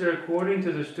minister according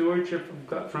to the stewardship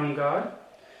from God,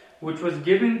 which was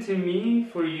given to me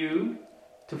for you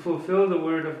to fulfill the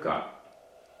word of God.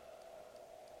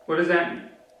 What does that mean?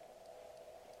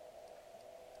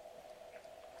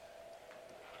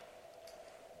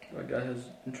 Well, God has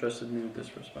entrusted me with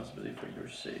this responsibility for your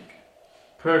sake.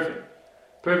 Perfect.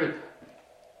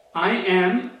 I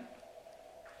am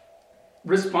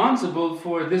responsible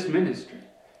for this ministry.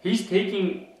 He's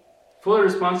taking full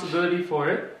responsibility for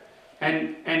it,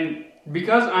 and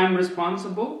because I'm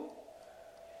responsible,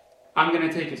 I'm going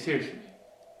to take it seriously.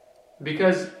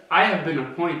 Because I have been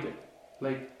appointed.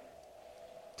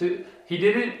 He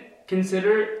didn't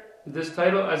consider this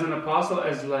title as an apostle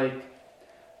as like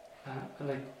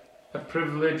a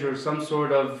privilege or some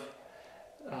sort of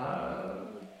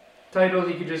title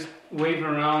he could just wave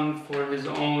around for his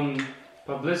own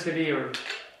publicity or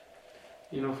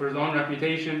for his own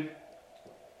reputation.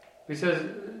 He says,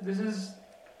 this is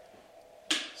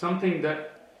something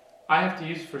that I have to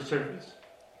use for service.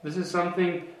 This is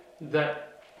something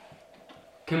that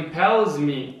compels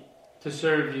me to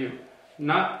serve you.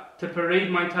 Not to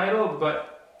parade my title, but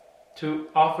to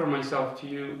offer myself to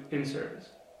you in service.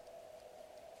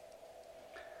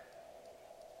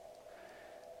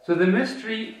 So the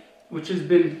mystery which has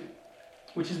been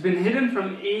hidden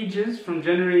from ages, from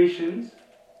generations,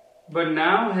 but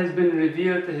now has been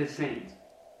revealed to his saints.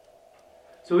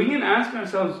 So we can ask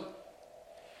ourselves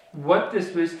what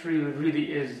this mystery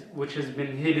really is, which has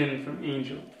been hidden from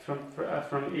ages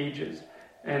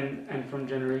and from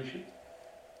generations.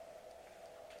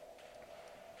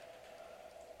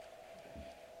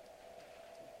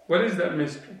 What is that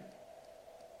mystery?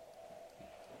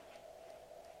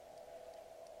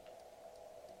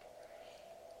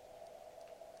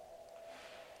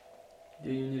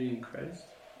 The unity in Christ.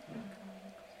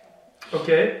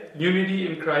 Okay, unity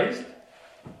in Christ.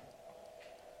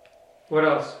 What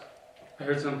else? I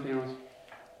heard something else.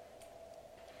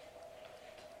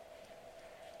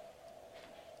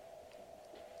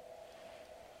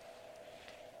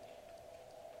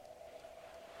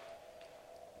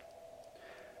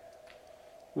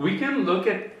 We can look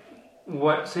at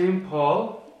what St.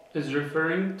 Paul is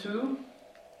referring to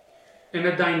in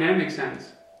a dynamic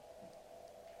sense.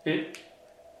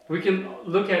 We can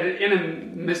look at it in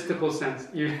a mystical sense.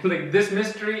 Like this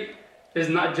mystery is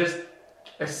not just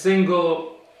a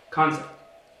single concept,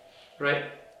 right?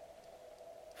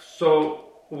 So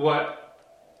what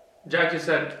Jack just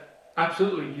said,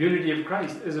 absolutely, unity of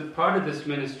Christ is a part of this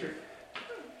ministry.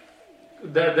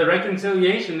 The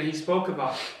reconciliation that he spoke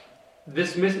about,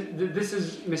 this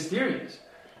is mysterious.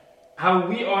 How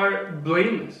we are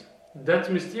blameless, that's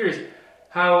mysterious.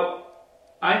 How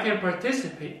I can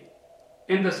participate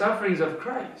in the sufferings of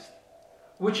Christ,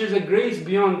 which is a grace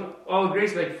beyond all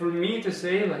grace. Like for me to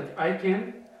say, like I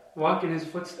can walk in his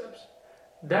footsteps,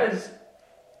 that is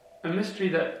a mystery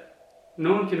that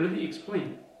no one can really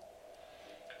explain.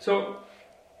 So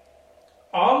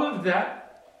all of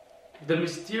that, the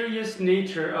mysterious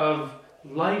nature of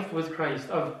life with Christ,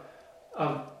 of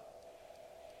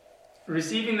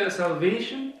receiving that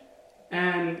salvation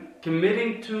and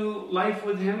committing to life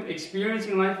with him,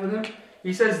 experiencing life with him,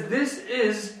 he says this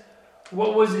is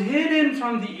what was hidden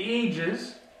from the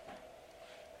ages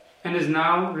and is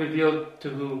now revealed to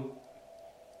who?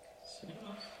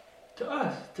 To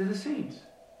us, to the saints.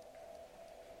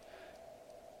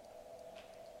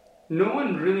 No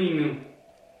one really knew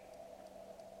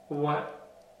what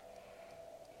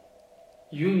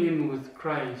union with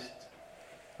Christ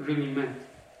really meant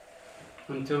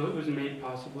until it was made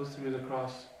possible through the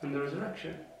cross and the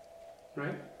resurrection,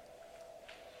 right?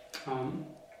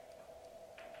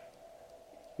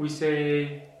 We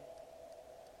say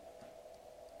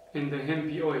in the hymn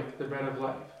Pioik, the bread of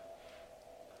life,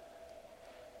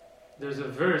 there's a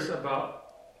verse about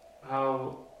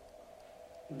how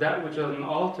that which on the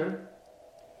altar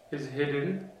is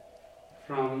hidden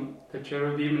from the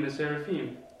cherubim and the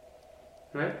seraphim,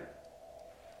 right?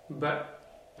 But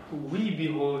we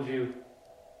behold you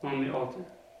on the altar.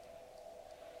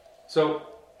 So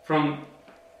from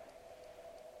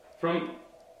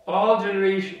all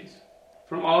generations,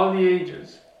 from all the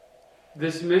ages,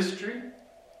 this mystery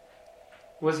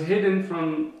was hidden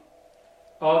from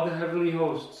all the heavenly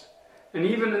hosts. And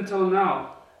even until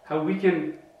now, how we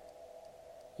can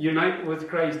unite with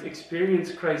Christ,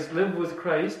 experience Christ, live with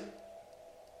Christ.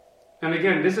 And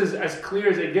again, this is as clear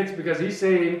as it gets, because he's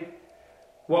saying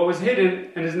what was hidden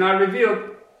and is not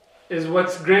revealed is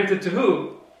what's granted to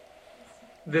who?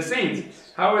 The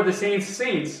saints. How are the saints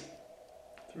saints?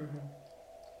 Through him.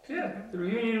 Yeah, through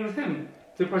union with him,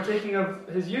 through partaking of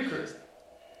his Eucharist.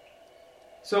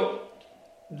 So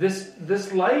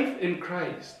this life in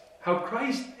Christ, how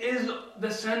Christ is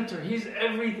the center, he's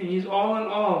everything, he's all in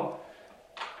all.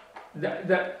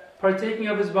 That partaking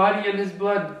of his body and his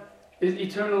blood is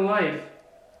eternal life.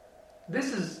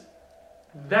 This is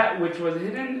that which was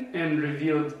hidden and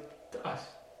revealed to us.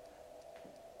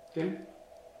 Okay?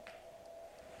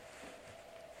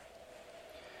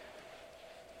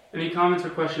 Any comments or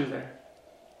questions there?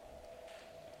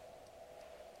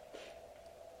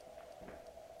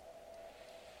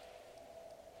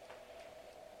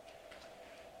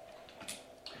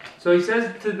 So he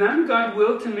says, to them God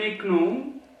will to make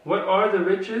known what are the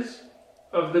riches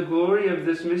of the glory of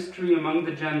this mystery among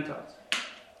the Gentiles,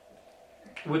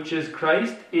 which is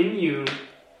Christ in you,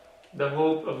 the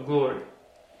hope of glory.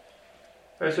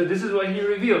 Right, so this is what he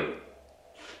revealed.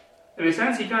 In a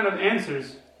sense, he kind of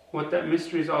answers what that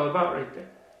mystery is all about right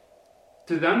there.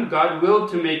 To them, God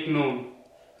willed to make known.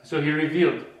 So he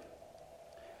revealed.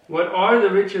 What are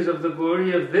the riches of the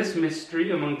glory of this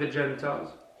mystery among the Gentiles?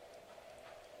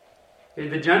 Okay,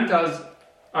 the Gentiles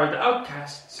are the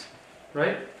outcasts,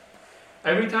 right?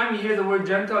 Every time you hear the word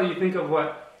Gentile, you think of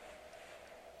what?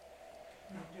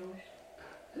 Not Jewish.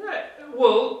 Yeah,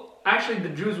 well, actually, the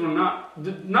Jews were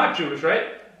not Jewish,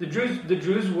 right? The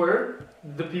Jews were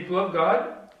the people of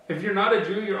God. If you're not a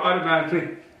Jew, you're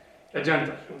automatically a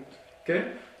Gentile.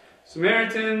 Okay?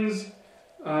 Samaritans,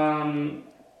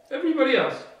 everybody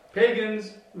else.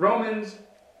 Pagans, Romans,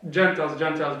 Gentiles.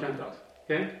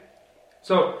 Okay?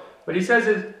 So, what he says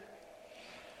is,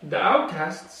 the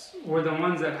outcasts were the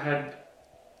ones that had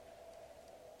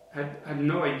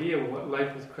no idea what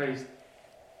life with Christ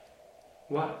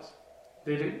was.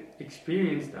 They didn't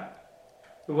experience that.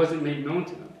 It wasn't made known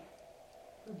to them.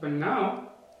 But now,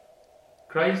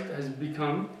 Christ has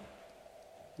become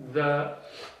the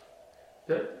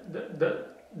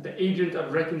agent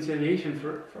of reconciliation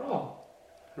for all,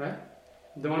 right?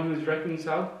 The one who's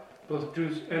reconciled both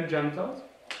Jews and Gentiles.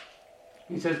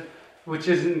 He says, which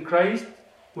is Christ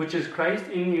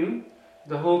in you,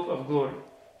 the hope of glory.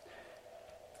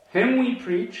 Him we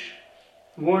preach,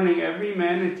 warning every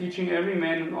man and teaching every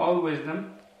man in all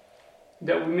wisdom,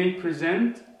 that we may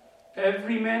present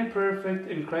every man perfect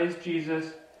in Christ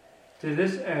Jesus. To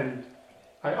this end,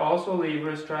 I also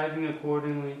labor, striving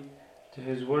accordingly to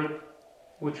his work,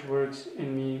 which works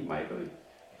in me mightily.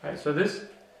 Right, so this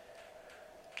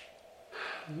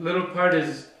little part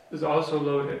is also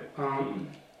loaded.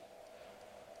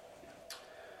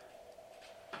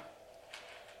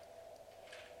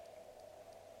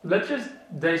 Let's just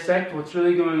dissect what's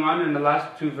really going on in the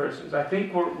last two verses. I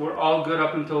think we're all good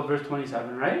up until verse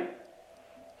 27, right?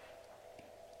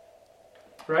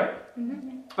 Right?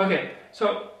 Mm-hmm. Okay,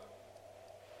 so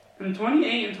in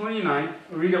 28 and 29,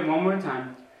 we'll read it one more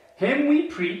time. Him we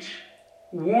preach,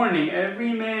 warning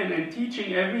every man and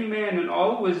teaching every man in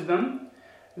all wisdom,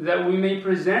 that we may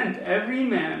present every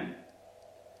man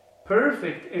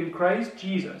perfect in Christ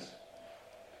Jesus.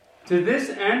 To this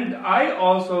end I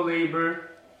also labor,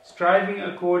 striving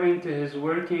according to his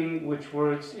working, which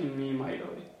works in me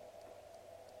mightily.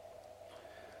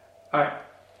 Alright,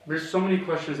 there's so many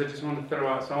questions I just want to throw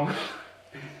out. So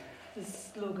This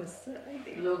is Logos, I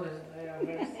think. Logos,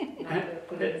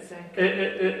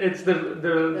 it's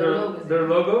their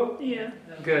logo? Yeah.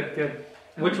 Good.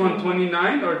 Which one,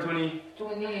 29 or 20?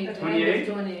 28.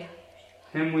 28?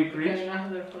 Him we preach?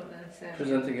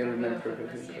 Presenting every man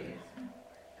perfectly.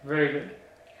 Very good.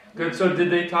 Good. So did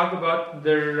they talk about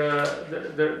their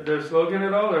slogan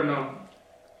at all or no?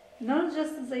 Not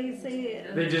just they say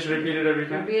They just repeat it every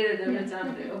time? Repeat it every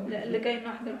time. لكي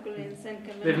نحضر كل إنسان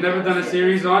كما They've never done a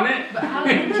series on it? But how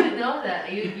did you know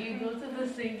that? You go to the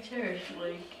same church,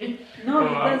 like. No, Oh,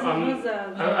 because I'm- it was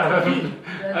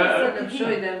I'm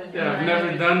showing them. Yeah, I've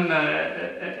never done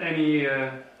any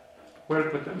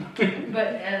work with them. But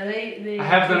they. I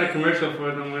have done a commercial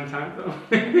for them one time though.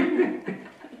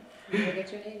 We'll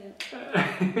get your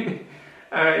agent.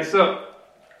 Alright, so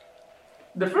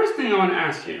the first thing I want to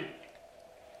ask you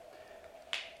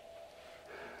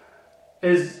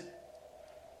is,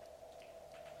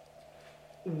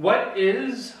 what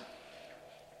is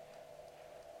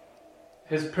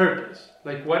his purpose?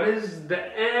 Like, what is the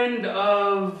end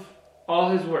of all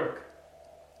his work?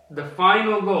 The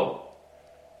final goal?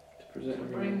 To present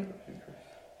every man perfect in Christ.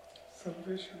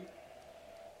 Salvation.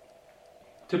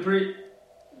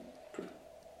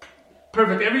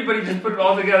 Perfect. Everybody just put it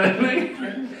all together.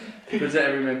 To present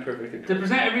every man perfect in To Christ.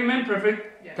 present every man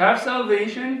perfect, Yeah. to have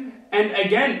salvation, and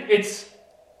again, it's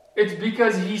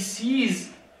because he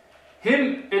sees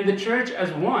him and the church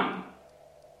as one,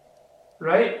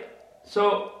 right?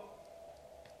 So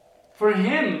for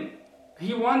him,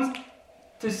 he wants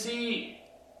to see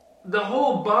the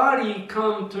whole body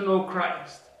come to know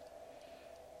Christ,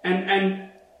 and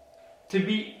to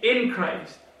be in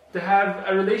Christ, to have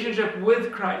a relationship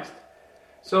with Christ.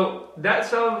 So that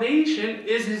salvation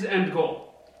is his end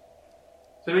goal.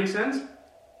 Does that make sense?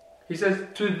 He says,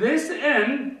 to this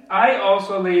end I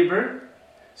also labor,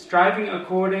 striving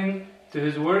according to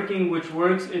his working, which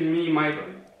works in me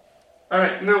mightily.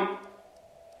 Alright, now,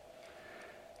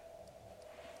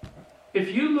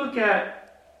 if you look at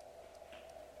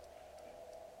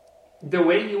the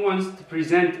way he wants to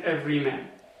present every man,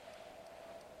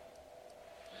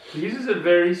 He uses a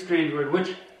very strange word,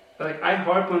 which, like, I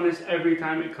harp on this every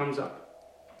time it comes up.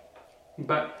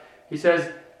 But he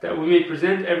says that we may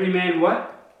present every man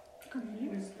what?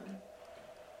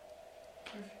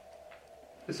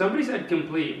 Somebody said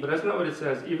complete, but that's not what it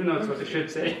says, even though it's what it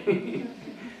should say.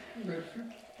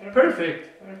 Perfect.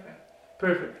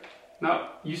 Perfect.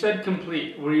 Now, you said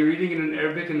complete. Were you reading it in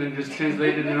Arabic and then just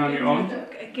translated it on your own?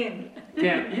 Again.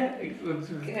 Yeah.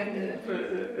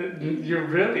 You're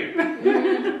brilliant.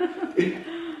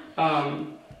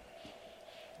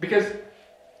 Because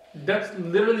that's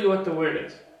literally what the word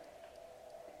is.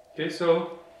 Okay,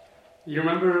 so you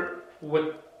remember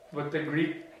what the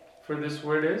Greek for this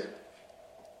word is?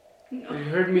 No. You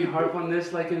heard me harp on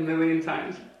this like a million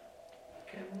times.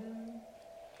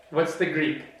 What's the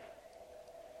Greek?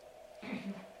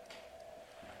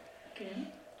 Okay.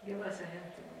 Give us a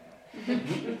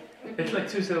hint. It's like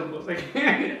 2 syllables. Like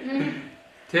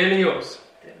Telios.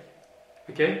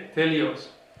 Okay? Telios.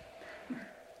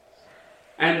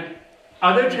 And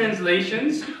other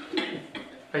translations,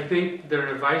 I think the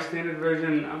Revised Standard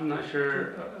Version, I'm not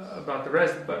sure about the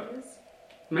rest, but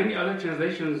many other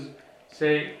translations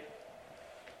say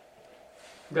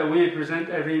that we may present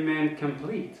every man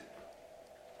complete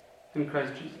in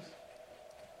Christ Jesus.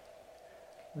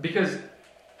 Because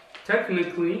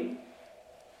technically,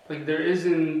 like, there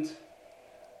isn't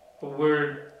a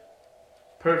word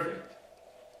perfect.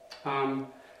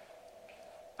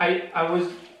 I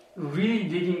was really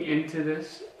digging into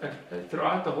this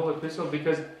throughout the whole epistle,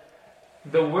 because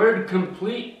the word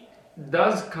complete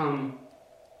does come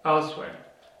elsewhere.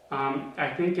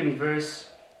 I think in verse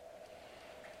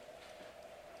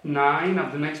 9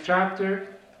 of the next chapter,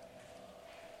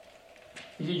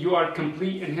 you are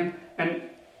complete in him. And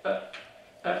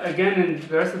again in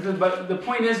the rest of it, but the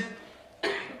point is,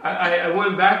 I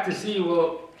went back to see,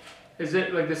 well, is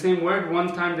it like the same word? One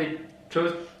time they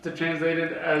chose to translate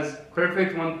it as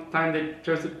perfect, one time they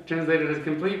chose to translate it as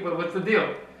complete. Well, what's the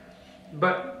deal?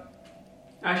 But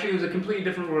actually it was a completely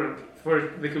different word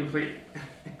for the complete.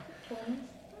 Fullness?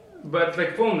 But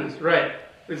like fullness, right.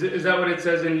 Is that what it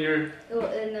says in your... Oh,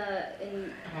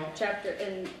 in chapter,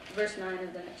 in verse 9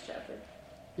 of the next chapter.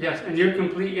 Yes, and you're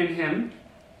complete in him.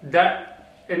 That,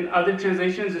 in other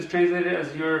translations, is translated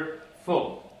as you're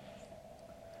full.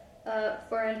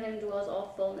 For in him dwells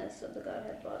all fullness of the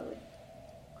Godhead bodily.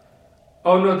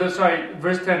 Oh no, sorry,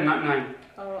 verse 10, not 9.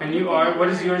 Oh, And you are, what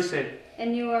does yours say?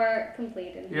 And you are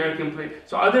complete in him. You're complete.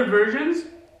 So other versions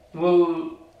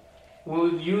will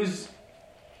use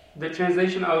the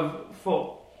translation of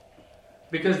full,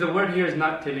 because the word here is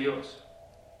not telios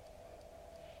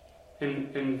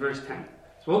in verse 10.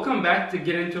 So we'll come back to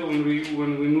get into it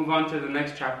when we move on to the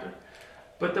next chapter.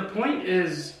 But the point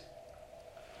is,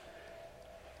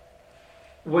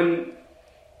 when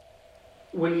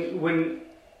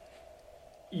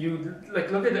you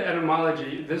like look at the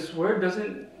etymology, this word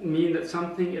doesn't mean that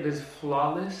something it is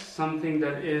flawless, something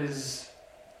that is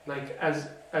like as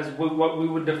what we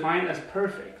would define as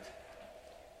perfect.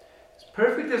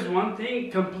 Perfect is one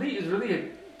thing, complete is really a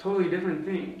totally different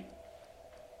thing.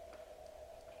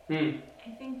 I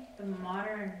think the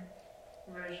modern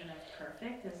version of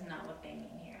perfect is not what they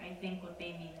mean here. I think what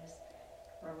they mean is,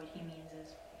 or what he means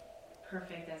is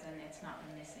perfect as in it's not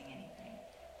missing anything.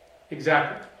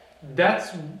 Exactly.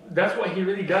 That's what he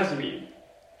really does mean,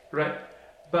 right?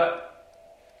 But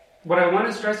what I want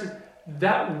to stress is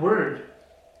that word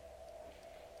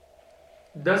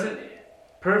doesn't,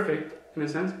 perfect in a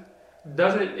sense,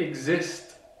 doesn't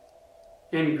exist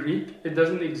in Greek. It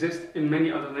doesn't exist in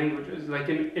many other languages. Like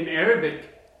in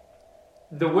Arabic,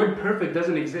 the word perfect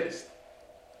doesn't exist.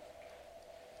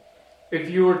 If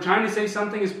you were trying to say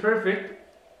something is perfect,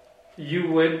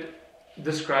 you would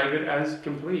describe it as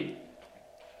complete.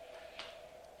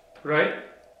 Right?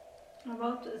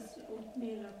 About is would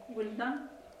be like well done.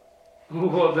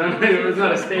 Well done. It was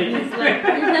not a steak.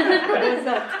 What is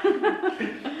that?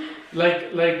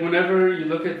 Like whenever you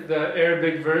look at the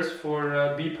Arabic verse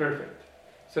for be perfect,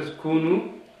 it says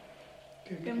kunu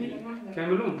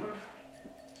kamilun,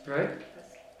 right?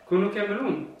 Kunu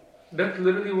kamilun. That's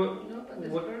literally what. No, but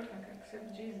it's perfect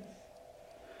except Jesus.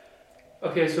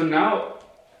 Okay, so now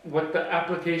what the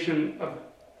application of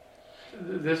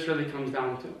this really comes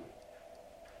down to.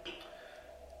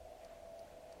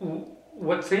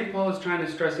 What St. Paul is trying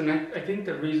to stress, and I think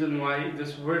the reason why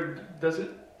this word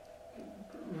doesn't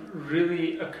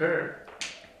really occur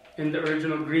in the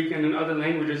original Greek and in other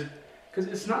languages, because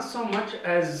it's not so much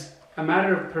as a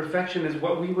matter of perfection as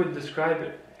what we would describe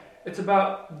it. It's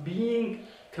about being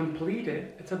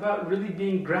completed. It's about really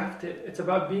being grafted. It's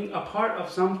about being a part of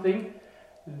something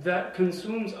that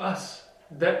consumes us,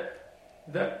 that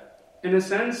in a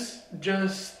sense,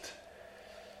 just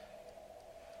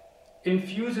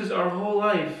infuses our whole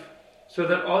life so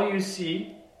that all you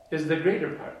see is the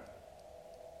greater part.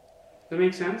 Does that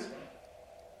make sense?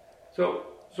 So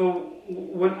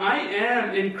when I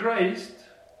am in Christ,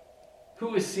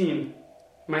 who is seen?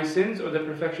 My sins or the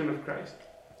perfection of Christ?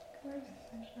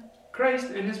 Christ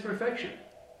and His perfection.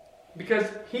 Because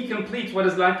He completes what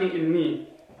is lacking in me.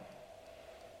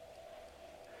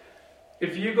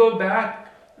 If you go back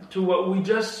to what we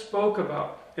just spoke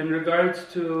about in regards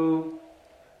to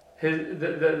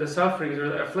the sufferings or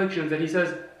the afflictions that He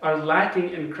says are lacking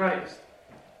in Christ,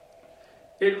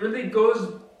 it really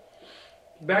goes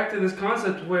back to this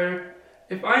concept where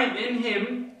if I am in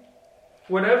Him,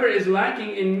 whatever is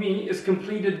lacking in me is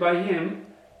completed by Him,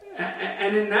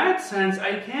 and in that sense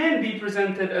I can be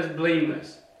presented as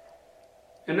blameless.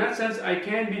 In that sense I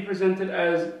can be presented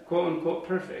as quote-unquote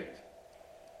perfect.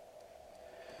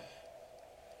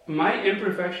 My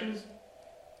imperfections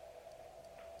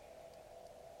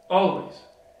always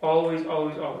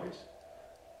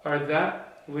are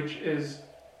that which is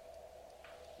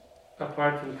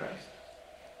apart from Christ.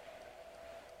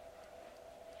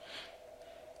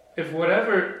 If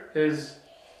whatever is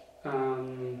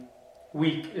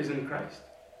weak is in Christ,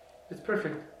 it's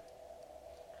perfect.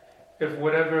 If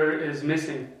whatever is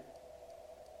missing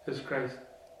is Christ,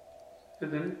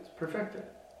 then it's perfected.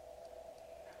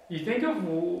 You think of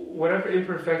whatever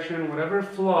imperfection, whatever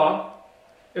flaw,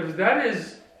 if that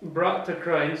is brought to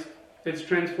Christ, it's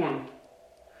transformed.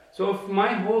 So if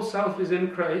my whole self is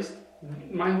in Christ,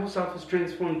 my whole self is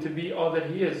transformed to be all that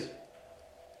He is.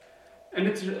 And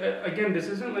it's, again, this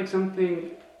isn't like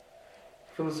something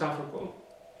philosophical.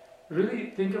 Really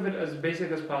think of it as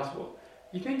basic as possible.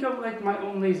 You think of like my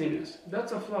own laziness.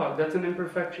 That's a flaw. That's an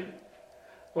imperfection.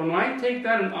 When I take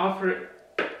that and offer it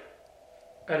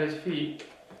at His feet,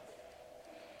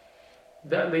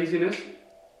 that laziness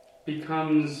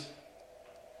becomes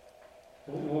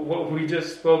what we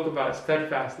just spoke about: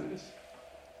 steadfastness,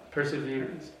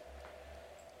 perseverance.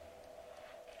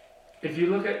 If you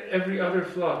look at every other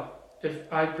flaw,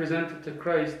 if I present it to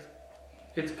Christ,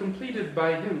 it's completed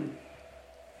by Him.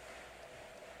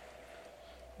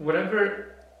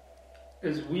 Whatever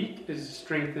is weak is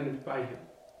strengthened by Him.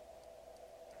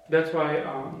 That's why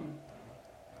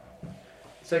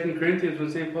 2 Corinthians, when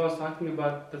St. Paul is talking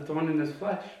about the thorn in his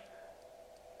flesh,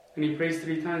 and he prays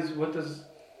 3 times, what does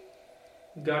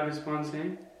God respond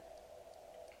saying?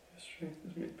 His strength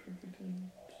is made perfect in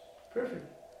me. Perfect.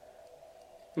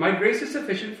 My grace is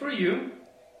sufficient for you,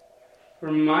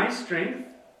 for my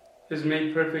strength is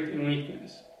made perfect in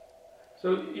weakness.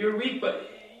 So you're weak, but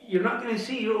you're not going to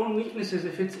see your own weaknesses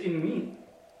if it's in me.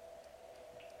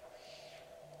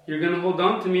 You're going to hold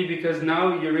on to me because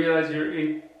now you realize your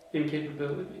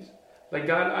incapabilities. Like,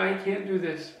 God, I can't do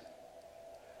this.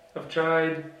 I've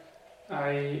tried.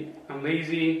 I'm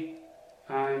lazy.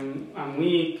 I'm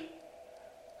weak.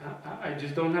 I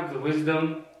just don't have the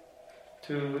wisdom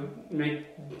to make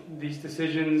these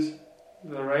decisions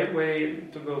the right way,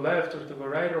 to go left or to go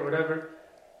right or whatever.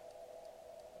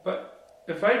 But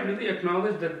if I really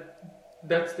acknowledge that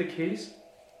that's the case,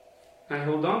 I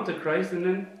hold on to Christ, and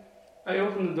then I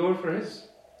open the door for His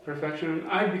perfection,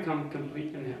 and I become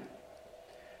complete in Him.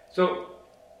 So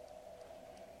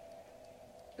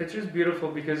it's just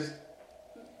beautiful, because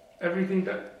everything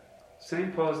that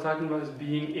St. Paul is talking about is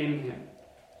being in Him.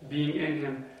 Being in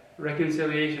Him.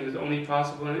 Reconciliation is only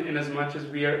possible in as much as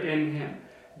we are in Him.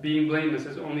 Being blameless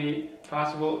is only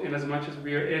possible in as much as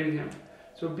we are in Him.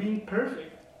 So being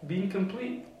perfect, being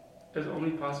complete, is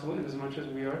only possible in as much as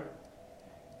we are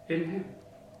in Him.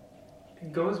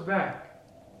 It goes back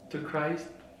to Christ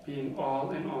being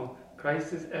all in all.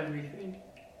 Christ is everything.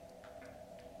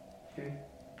 Okay?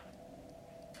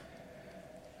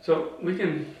 So we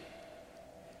can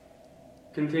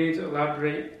continue to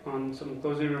elaborate on some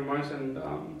closing remarks and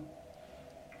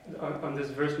on this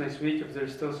verse next week if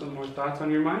there's still some more thoughts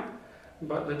on your mind.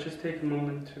 But let's just take a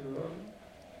moment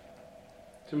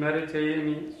to meditate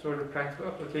any sort of practical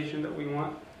application that we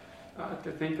want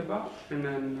to think about, and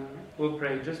then we'll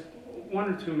pray. Just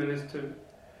 1 or 2 minutes to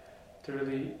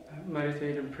really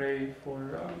meditate and pray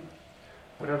for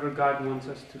whatever God wants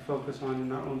us to focus on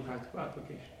in our own practical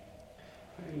application.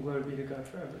 And glory be to God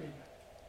forever. Amen.